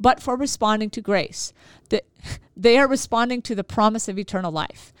action, but for responding to grace. They are responding to the promise of eternal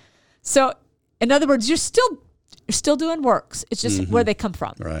life. So, in other words, you're still doing works. It's just where they come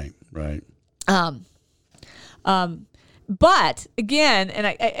from. Right. But again, and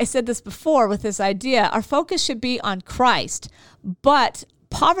I said this before with this idea, our focus should be on Christ, but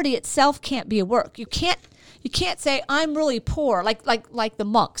poverty itself can't be a work. You can't say I'm really poor, like the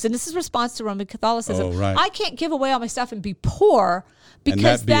monks. And this is response to Roman Catholicism. Oh, right. I can't give away all my stuff and be poor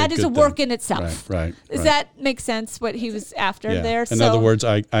because that is a work in itself. Right. Does that make sense? What he was after there? In other words,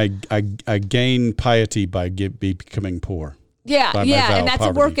 I gain piety by becoming poor. Yeah, and that's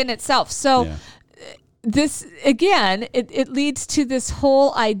poverty. a work in itself. So this, again, it leads to this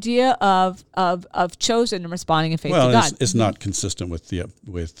whole idea of chosen and responding in faith to God. It's not consistent with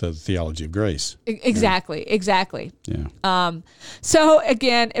the theology of grace. Exactly. Yeah. So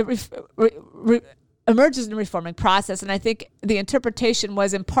again, it emerges in the reforming process, and I think the interpretation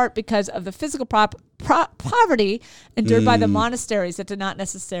was in part because of the physical poverty endured by the monasteries that did not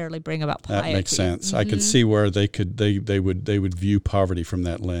necessarily bring about piety. That makes sense. I could see where they would view poverty from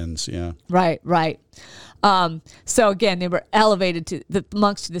that lens. Yeah. Right. So again, they were elevated to the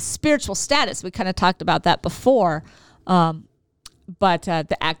monks to the spiritual status. We kind of talked about that before, but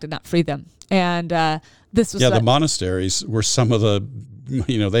the act did not free them. And this was the monasteries were some of the.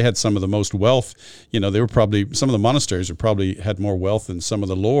 They had some of the most wealth. They were probably, some of the monasteries had more wealth than some of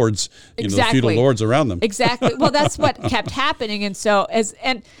the lords, the feudal lords around them. Exactly. Well, that's what kept happening. And so,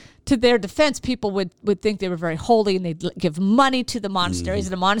 and to their defense, people would think they were very holy, and they'd give money to the monasteries,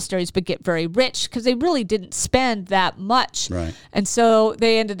 and the monasteries would get very rich because they really didn't spend that much. Right. And so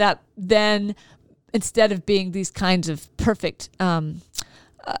they ended up then, instead of being these kinds of perfect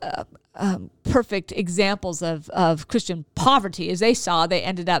examples of Christian poverty, as they saw, they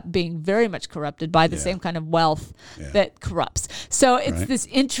ended up being very much corrupted by the same kind of wealth that corrupts. So it's this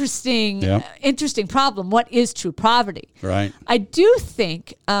interesting problem. What is true poverty? Right. I do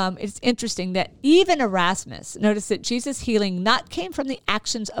think it's interesting that even Erasmus, notice that Jesus' healing not came from the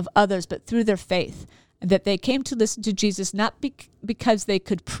actions of others, but through their faith. That they came to listen to Jesus not because they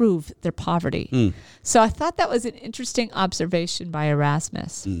could prove their poverty. So I thought that was an interesting observation by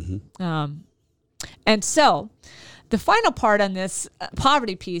Erasmus. And so the final part on this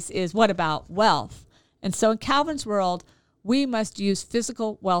poverty piece is, what about wealth? And so in Calvin's world, we must use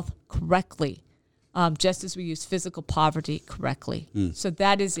physical wealth correctly, just as we use physical poverty correctly. So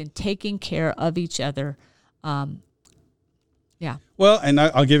that is in taking care of each other. Yeah. Well, and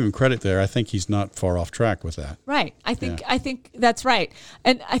I'll give him credit there. I think he's not far off track with that. Right. I think that's right.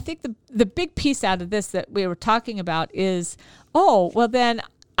 And I think the big piece out of this that we were talking about is, then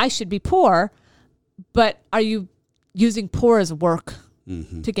I should be poor, but are you using poor as a work?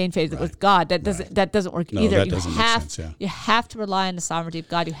 to gain favor with God. That doesn't work either. That doesn't make sense. Yeah. You have to rely on the sovereignty of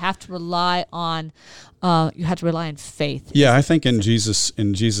God. You have to rely on faith. Yeah, I think in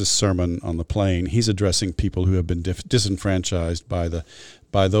Jesus' sermon on the plain, he's addressing people who have been disenfranchised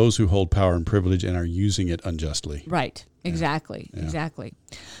by those who hold power and privilege and are using it unjustly. Right. Exactly.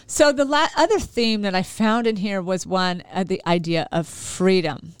 So the other theme that I found in here was the idea of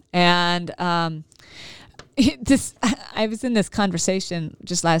freedom. And I was in this conversation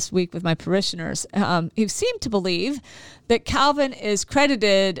just last week with my parishioners who seem to believe that Calvin is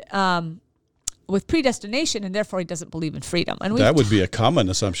credited with predestination, and therefore he doesn't believe in freedom. And that would be a common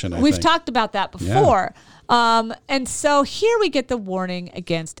assumption, I think. We've talked about that before. Yeah. And so here we get the warning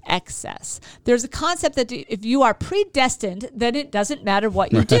against excess. There's a concept that if you are predestined, then it doesn't matter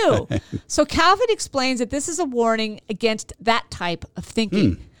what you do. So Calvin explains that this is a warning against that type of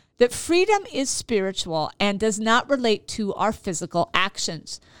thinking. That freedom is spiritual and does not relate to our physical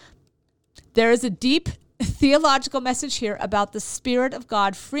actions. There is a deep theological message here about the Spirit of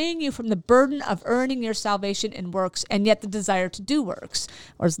God freeing you from the burden of earning your salvation in works and yet the desire to do works,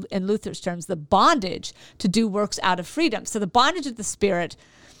 or in Luther's terms, the bondage to do works out of freedom. So the bondage of the Spirit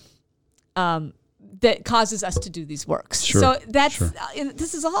that causes us to do these works. So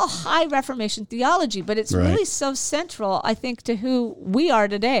this is all high Reformation theology, but it's really so central, I think, to who we are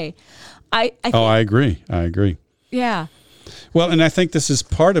today. I agree. Yeah. Well, and I think this is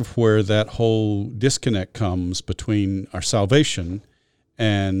part of where that whole disconnect comes between our salvation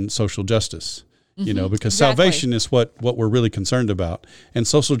and social justice. Because salvation is what we're really concerned about, and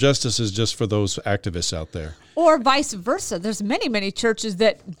social justice is just for those activists out there. Or vice versa. There's many churches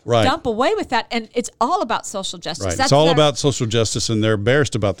that dump away with that, and it's all about social justice. Right. It's all about social justice, and they're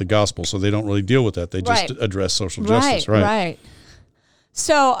embarrassed about the gospel, so they don't really deal with that. They just address social justice. Right.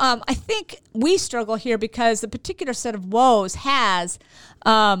 So I think we struggle here because the particular set of woes has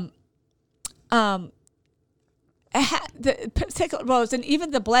the particular woes and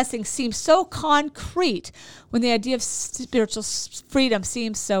even the blessings seem so concrete when the idea of spiritual freedom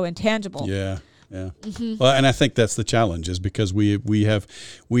seems so intangible. Yeah. Well, and I think that's the challenge, is because we have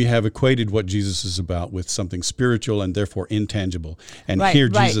equated what Jesus is about with something spiritual and therefore intangible. And here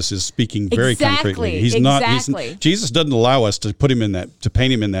Jesus is speaking very concretely. He's not. Jesus doesn't allow us to paint him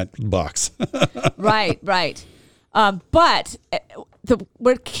in that box. Right. But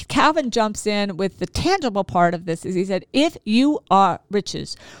where Calvin jumps in with the tangible part of this is he said, if you are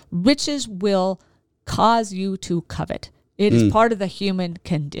riches will cause you to covet. It is part of the human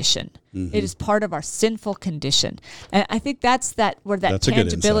condition. It is part of our sinful condition. And I think that's where that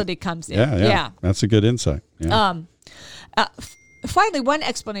tangibility comes in. Yeah. That's a good insight. Yeah. Finally, one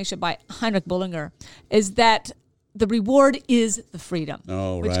explanation by Heinrich Bullinger is that the reward is the freedom,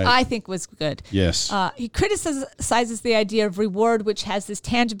 which I think was good. Yes. He criticizes the idea of reward, which has this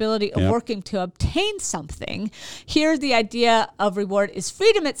tangibility of working to obtain something. Here, the idea of reward is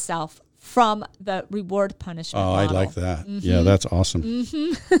freedom itself from the reward-punishment model. I like that. Yeah, that's awesome.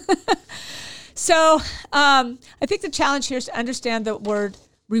 So I think the challenge here is to understand the word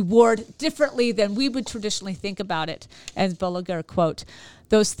reward differently than we would traditionally think about it. As Bullinger, quote,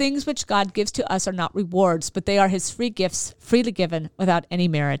 "Those things which God gives to us are not rewards, but they are his free gifts, freely given without any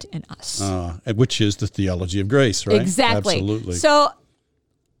merit in us." Which is the theology of grace, right? Exactly. Absolutely. So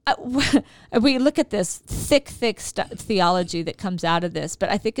we look at this thick theology that comes out of this, but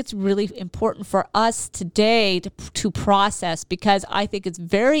I think it's really important for us today to process, because I think it's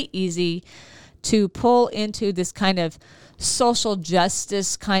very easy to pull into this kind of social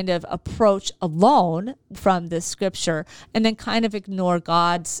justice kind of approach alone from the scripture and then kind of ignore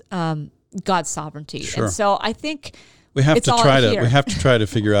God's sovereignty. Sure. And so I think we have to try to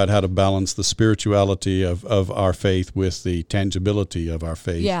figure out how to balance the spirituality of our faith with the tangibility of our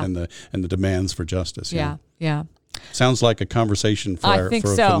faith and the demands for justice. Yeah. Sounds like a conversation for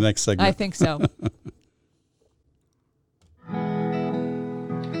the next segment. I think so.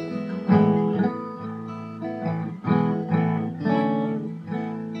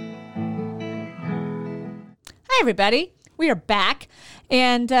 Hi, everybody. We are back.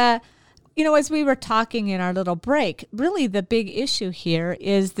 And, as we were talking in our little break, really the big issue here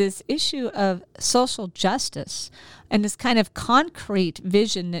is this issue of social justice and this kind of concrete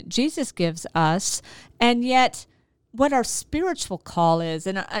vision that Jesus gives us, and yet what our spiritual call is.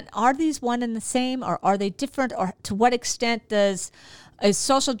 And are these one and the same, or are they different? Or to what extent is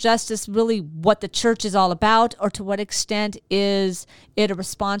social justice really what the church is all about, or to what extent is it a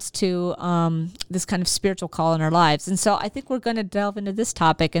response to this kind of spiritual call in our lives? And so I think we're going to delve into this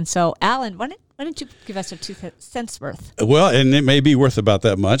topic. And so, Alan, why don't you give us a 2 cents worth? Well, and it may be worth about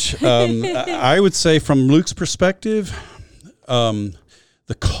that much. I would say from Luke's perspective,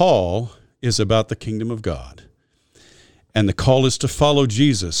 the call is about the kingdom of God. And the call is to follow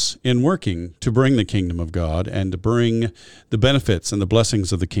Jesus in working to bring the kingdom of God and to bring the benefits and the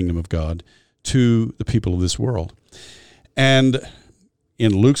blessings of the kingdom of God to the people of this world. And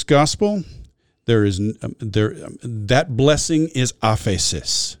in Luke's gospel, that blessing is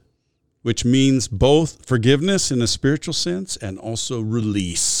aphesis, which means both forgiveness in a spiritual sense and also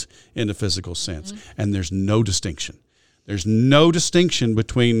release in a physical sense. Mm-hmm. And there's no distinction. There's no distinction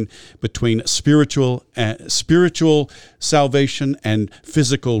between spiritual salvation and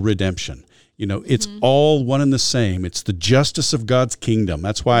physical redemption. You know, it's all one and the same. It's the justice of God's kingdom.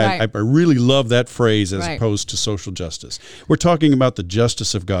 That's why I really love that phrase as opposed to social justice. We're talking about the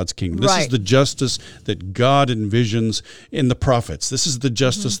justice of God's kingdom. This is the justice that God envisions in the prophets. This is the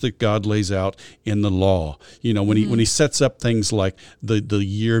justice that God lays out in the law. You know, when he sets up things like the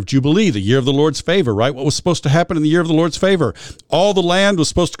year of Jubilee, the year of the Lord's favor, right? What was supposed to happen in the year of the Lord's favor? All the land was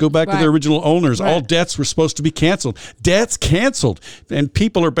supposed to go back to their original owners. All debts were supposed to be canceled. Debts canceled. And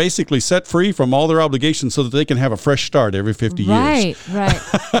people are basically set free from all their obligations so that they can have a fresh start every 50 years. Right.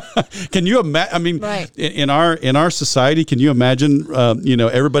 Can you imagine? I mean, in our society, can you imagine,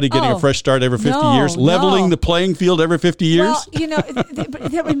 everybody getting a fresh start every 50 years, leveling the playing field every 50 years? Well,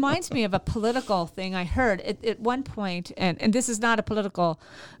 that reminds me of a political thing I heard at one point, and this is not a political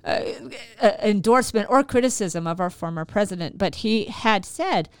endorsement or criticism of our former president, but he had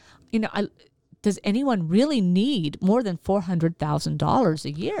said, does anyone really need more than $400,000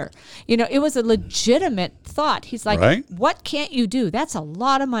 a year? It was a legitimate thought. He's like, what can't you do? That's a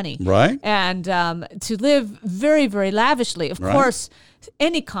lot of money. Right. And to live very, very lavishly. Of course,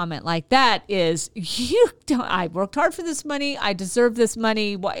 any comment like that is, I worked hard for this money. I deserve this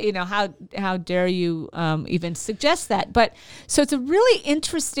money. How dare you even suggest that? But so it's a really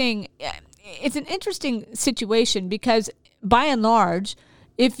interesting, it's an interesting situation because by and large,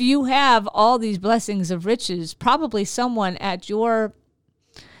 if you have all these blessings of riches, probably someone at your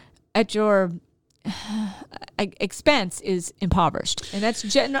expense is impoverished, and that's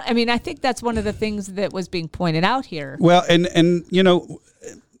general. I mean, I think that's one of the things that was being pointed out here. Well, and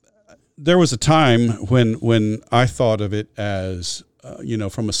there was a time when I thought of it as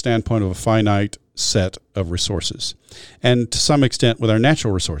from a standpoint of a finite set of resources, and to some extent with our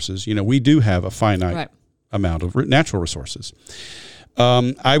natural resources, we do have a finite amount of natural resources.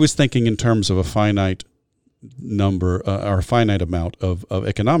 I was thinking in terms of a finite number or a finite amount of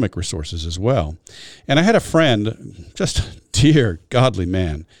economic resources as well. And I had a friend, just a dear, godly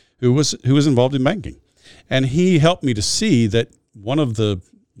man, who was involved in banking. And he helped me to see that one of the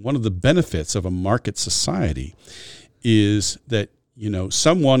benefits of a market society is that,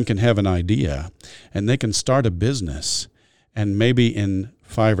 someone can have an idea and they can start a business, and maybe in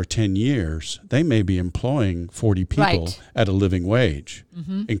 5 or 10 years, they may be employing 40 people at a living wage,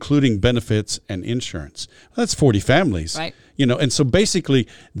 including benefits and insurance. Well, that's 40 families, and so basically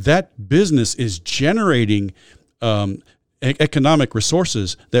that business is generating economic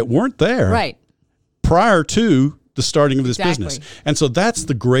resources that weren't there prior to the starting of this business. And so that's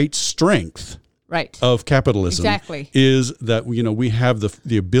the great strength of capitalism is that, we have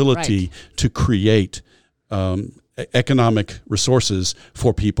the ability to create economic resources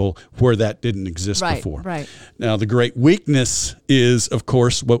for people where that didn't exist before. Right. Now, the great weakness is, of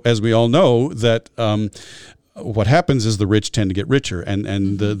course, as we all know, that what happens is the rich tend to get richer,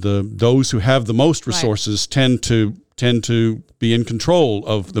 and those who have the most resources tend to be in control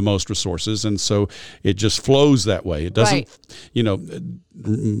of the most resources, and so it just flows that way. It doesn't,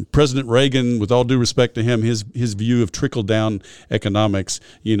 President Reagan, with all due respect to him, his view of trickle-down economics,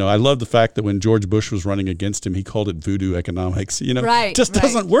 I love the fact that when George Bush was running against him, he called it voodoo economics. Just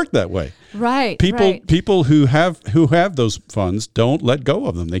doesn't work that way. People who have those funds don't let go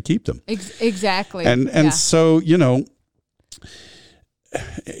of them; they keep them. Exactly. And so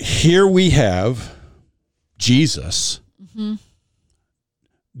here we have Jesus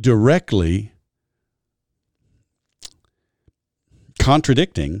directly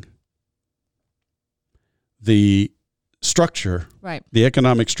contradicting the structure, the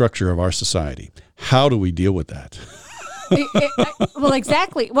economic structure of our society. How do we deal with that? Well,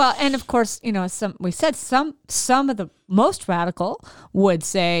 exactly. Well, and of course, some of the most radical would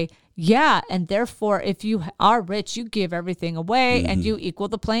say, yeah, and therefore, if you are rich, you give everything away and you equal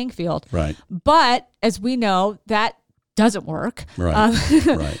the playing field. Right. But as we know, that doesn't work.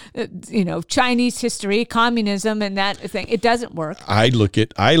 Chinese history, communism, and that thing, it doesn't work. I look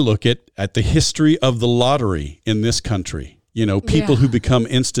at the history of the lottery in this country, People who become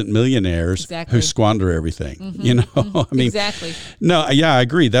instant millionaires who squander everything. I mean, exactly. No, yeah, I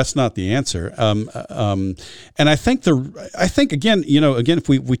agree. That's not the answer. And I think again, if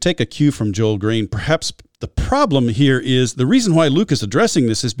we take a cue from Joel Green, perhaps the problem here is the reason why Luke is addressing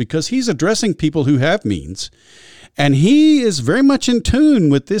this is because he's addressing people who have means, and he is very much in tune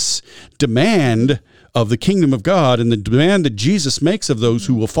with this demand of the kingdom of God and the demand that Jesus makes of those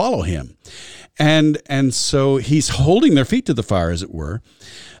who will follow him. And so he's holding their feet to the fire, as it were.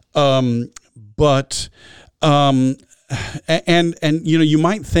 You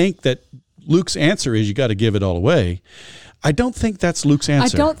might think that Luke's answer is you got to give it all away. I don't think that's Luke's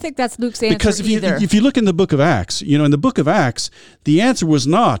answer. I don't think that's Luke's answer because either. If you look in the book of Acts, in the book of Acts, the answer was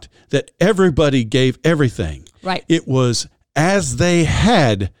not that everybody gave everything. Right. It was as they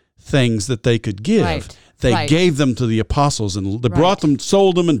had things that they could give. Right. They gave them to the apostles, and they brought them,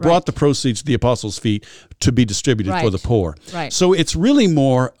 sold them, and brought the proceeds to the apostles' feet to be distributed for the poor. Right. So it's really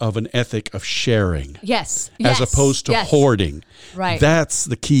more of an ethic of sharing. Yes. As opposed to hoarding. Right. That's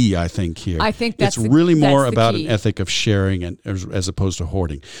the key, I think, here. I think it's really more about an ethic of sharing and as opposed to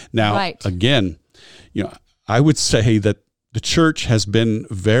hoarding. Now, again, I would say that the church has been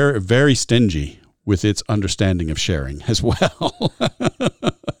very, very stingy with its understanding of sharing as well.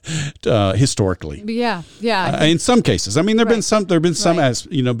 Historically, yeah. In some cases, I mean, there've been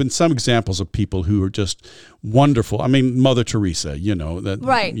some examples of people who are just wonderful. I mean, Mother Teresa, Well,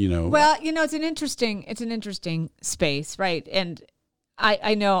 it's an interesting space, right? And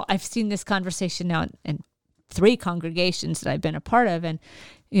I know I've seen this conversation now in 3 congregations that I've been a part of, and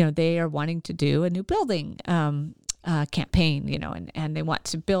they are wanting to do a new building campaign, and they want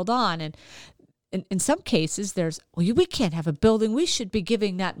to build on and. In some cases, we can't have a building. We should be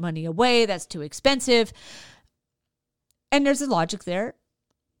giving that money away. That's too expensive. And there's a logic there.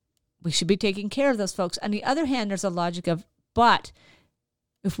 We should be taking care of those folks. On the other hand, there's a logic of, but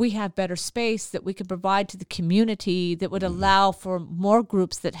if we have better space that we can provide to the community that would allow for more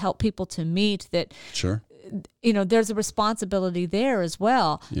groups that help people to meet, that sure. There's a responsibility there as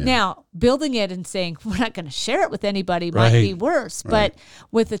well. Yeah. Now, building it and saying we're not going to share it with anybody might be worse. Right. But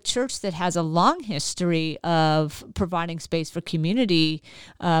with a church that has a long history of providing space for community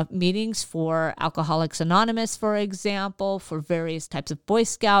meetings, for Alcoholics Anonymous, for example, for various types of Boy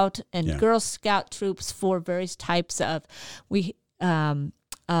Scout and Girl Scout troops, for various types of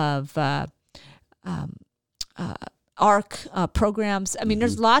ARC programs. I mean,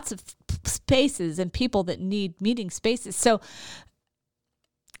 there's lots of spaces and people that need meeting spaces. So,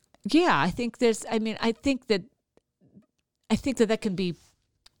 I think that can be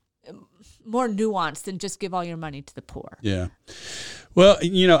more nuanced than just give all your money to the poor. Yeah. Well,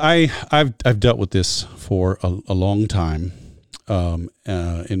 I've dealt with this for a long time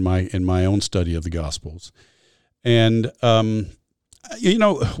in my own study of the Gospels, and one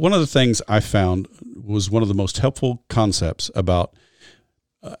of the things I found was one of the most helpful concepts about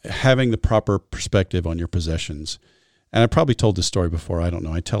having the proper perspective on your possessions. And I probably told this story before. I don't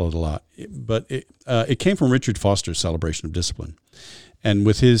know. I tell it a lot. But it came from Richard Foster's Celebration of Discipline. And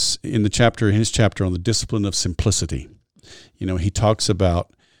in his chapter on the discipline of simplicity, he talks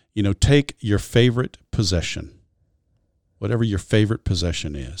about, take your favorite possession, whatever your favorite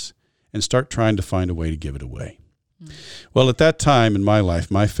possession is, and start trying to find a way to give it away. Well, at that time in my life,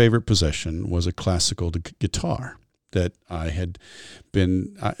 my favorite possession was a classical guitar that I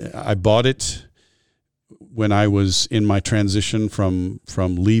bought it when I was in my transition from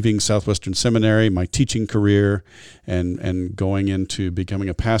leaving Southwestern Seminary, my teaching career, and going into becoming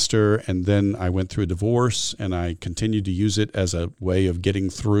a pastor. And then I went through a divorce, and I continued to use it as a way of getting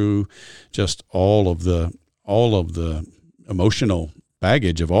through just all of the emotional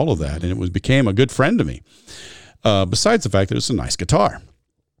baggage of all of that. And it became a good friend to me. Besides the fact that it's a nice guitar.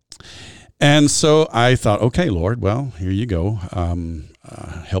 And so I thought, okay, Lord, well, here you go.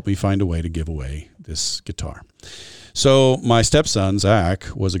 Help me find a way to give away this guitar. So my stepson, Zach,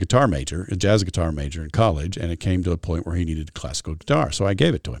 was a jazz guitar major in college, and it came to a point where he needed a classical guitar. So I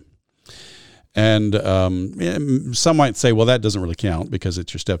gave it to him. And some might say, well, that doesn't really count because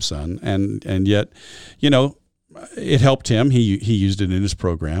it's your stepson. And yet, it helped him. He used it in his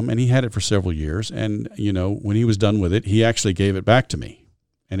program, and he had it for several years. And, when he was done with it, he actually gave it back to me.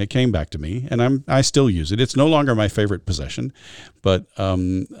 And it came back to me, and I still use it. It's no longer my favorite possession, but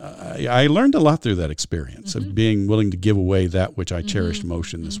I learned a lot through that experience of being willing to give away that which I cherished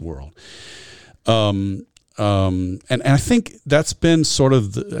most in this world. And I think that's been sort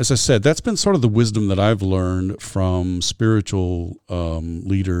of, as I said, that's been sort of the wisdom that I've learned from spiritual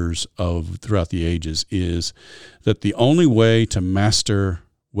leaders throughout the ages, is that the only way to master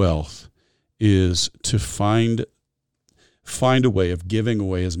wealth is to find find a way of giving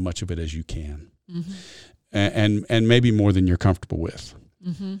away as much of it as you can, and maybe more than you're comfortable with.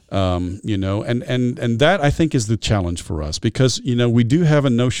 You know, and that I think is the challenge for us, because, you know, we do have a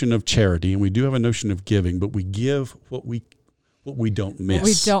notion of charity and we do have a notion of giving, but we give what we don't miss. What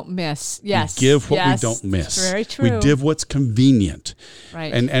we don't miss. Yes. We give what we don't miss. Very true. We give what's convenient.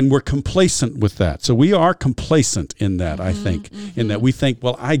 Right. And we're complacent with that. So we are complacent in that, I think, in that we think,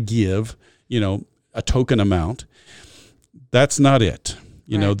 well, I give, you know, a token amount. That's not it.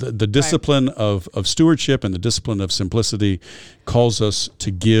 You know, the discipline of stewardship and the discipline of simplicity calls us to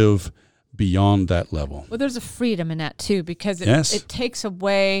give beyond that level. Well, there's a freedom in that too, because it takes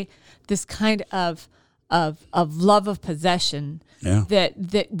away this kind of love of possession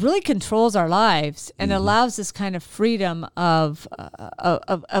that really controls our lives and allows this kind of freedom of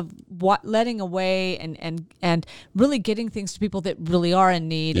what letting away and really getting things to people that really are in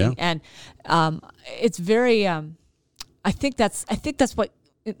need. And it's very I think that's what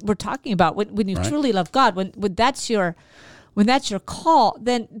we're talking about when you truly love God, when that's your call,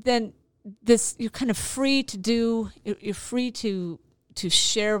 then this, you're kind of free to do, you're free to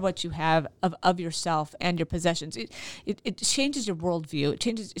share what you have of yourself and your possessions. It changes your worldview.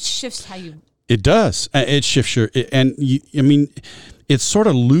 It shifts how you. It does. It shifts your, it sort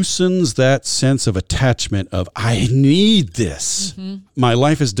of loosens that sense of attachment of, I need this. My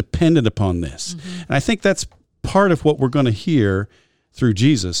life is dependent upon this. And I think that's part of what we're going to hear through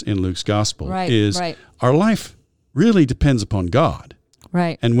Jesus in Luke's gospel, our life really depends upon God.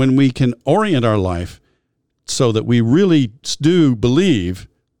 Right. And when we can orient our life so that we really do believe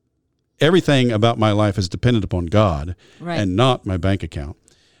everything about my life is dependent upon God and not my bank account,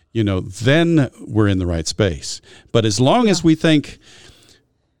 you know, then we're in the right space. But as long as we think,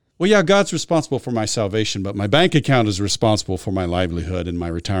 well, yeah, God's responsible for my salvation, but my bank account is responsible for my livelihood and my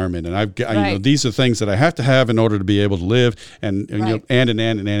retirement, and I've got, you know, these are things that I have to have in order to be able to live, and you know, and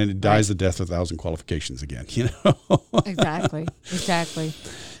it dies the death of 1,000 qualifications again. You know, exactly.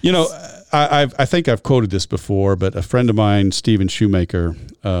 You know, I think I've quoted this before, but a friend of mine, Stephen Shoemaker,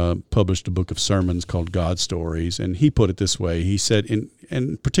 published a book of sermons called God Stories, and he put it this way. He said,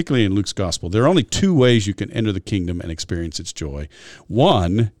 and particularly in Luke's gospel, there are only two ways you can enter the kingdom and experience its joy.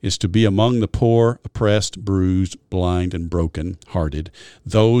 One is to be among the poor, oppressed, bruised, blind, and broken-hearted,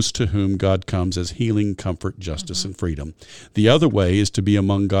 those to whom God comes as healing, comfort, justice, and freedom. The other way is to be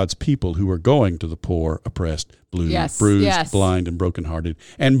among God's people who are going to the poor, oppressed, bruised, blind, and brokenhearted,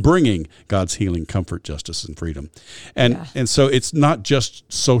 and bringing God's healing, comfort, justice, and freedom. And so it's not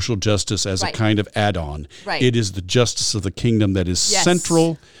just social justice as a kind of add-on. It is the justice of the kingdom that is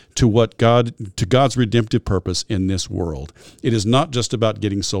central to God's redemptive purpose in this world. It is not just about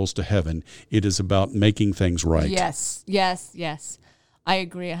getting souls to heaven. It is about making things right. Yes. I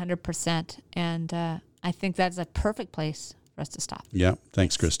agree 100%. And I think that's a perfect place for us to stop. Yeah.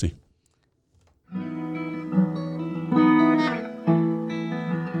 Thanks, Christy.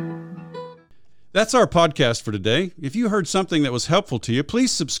 That's our podcast for today. If you heard something that was helpful to you, please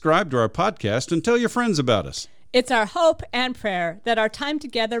subscribe to our podcast and tell your friends about us. It's our hope and prayer that our time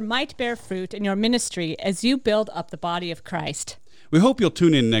together might bear fruit in your ministry as you build up the body of Christ. We hope you'll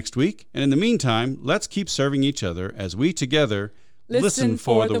tune in next week. And in the meantime, let's keep serving each other as we together listen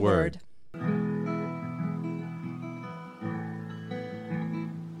for the word.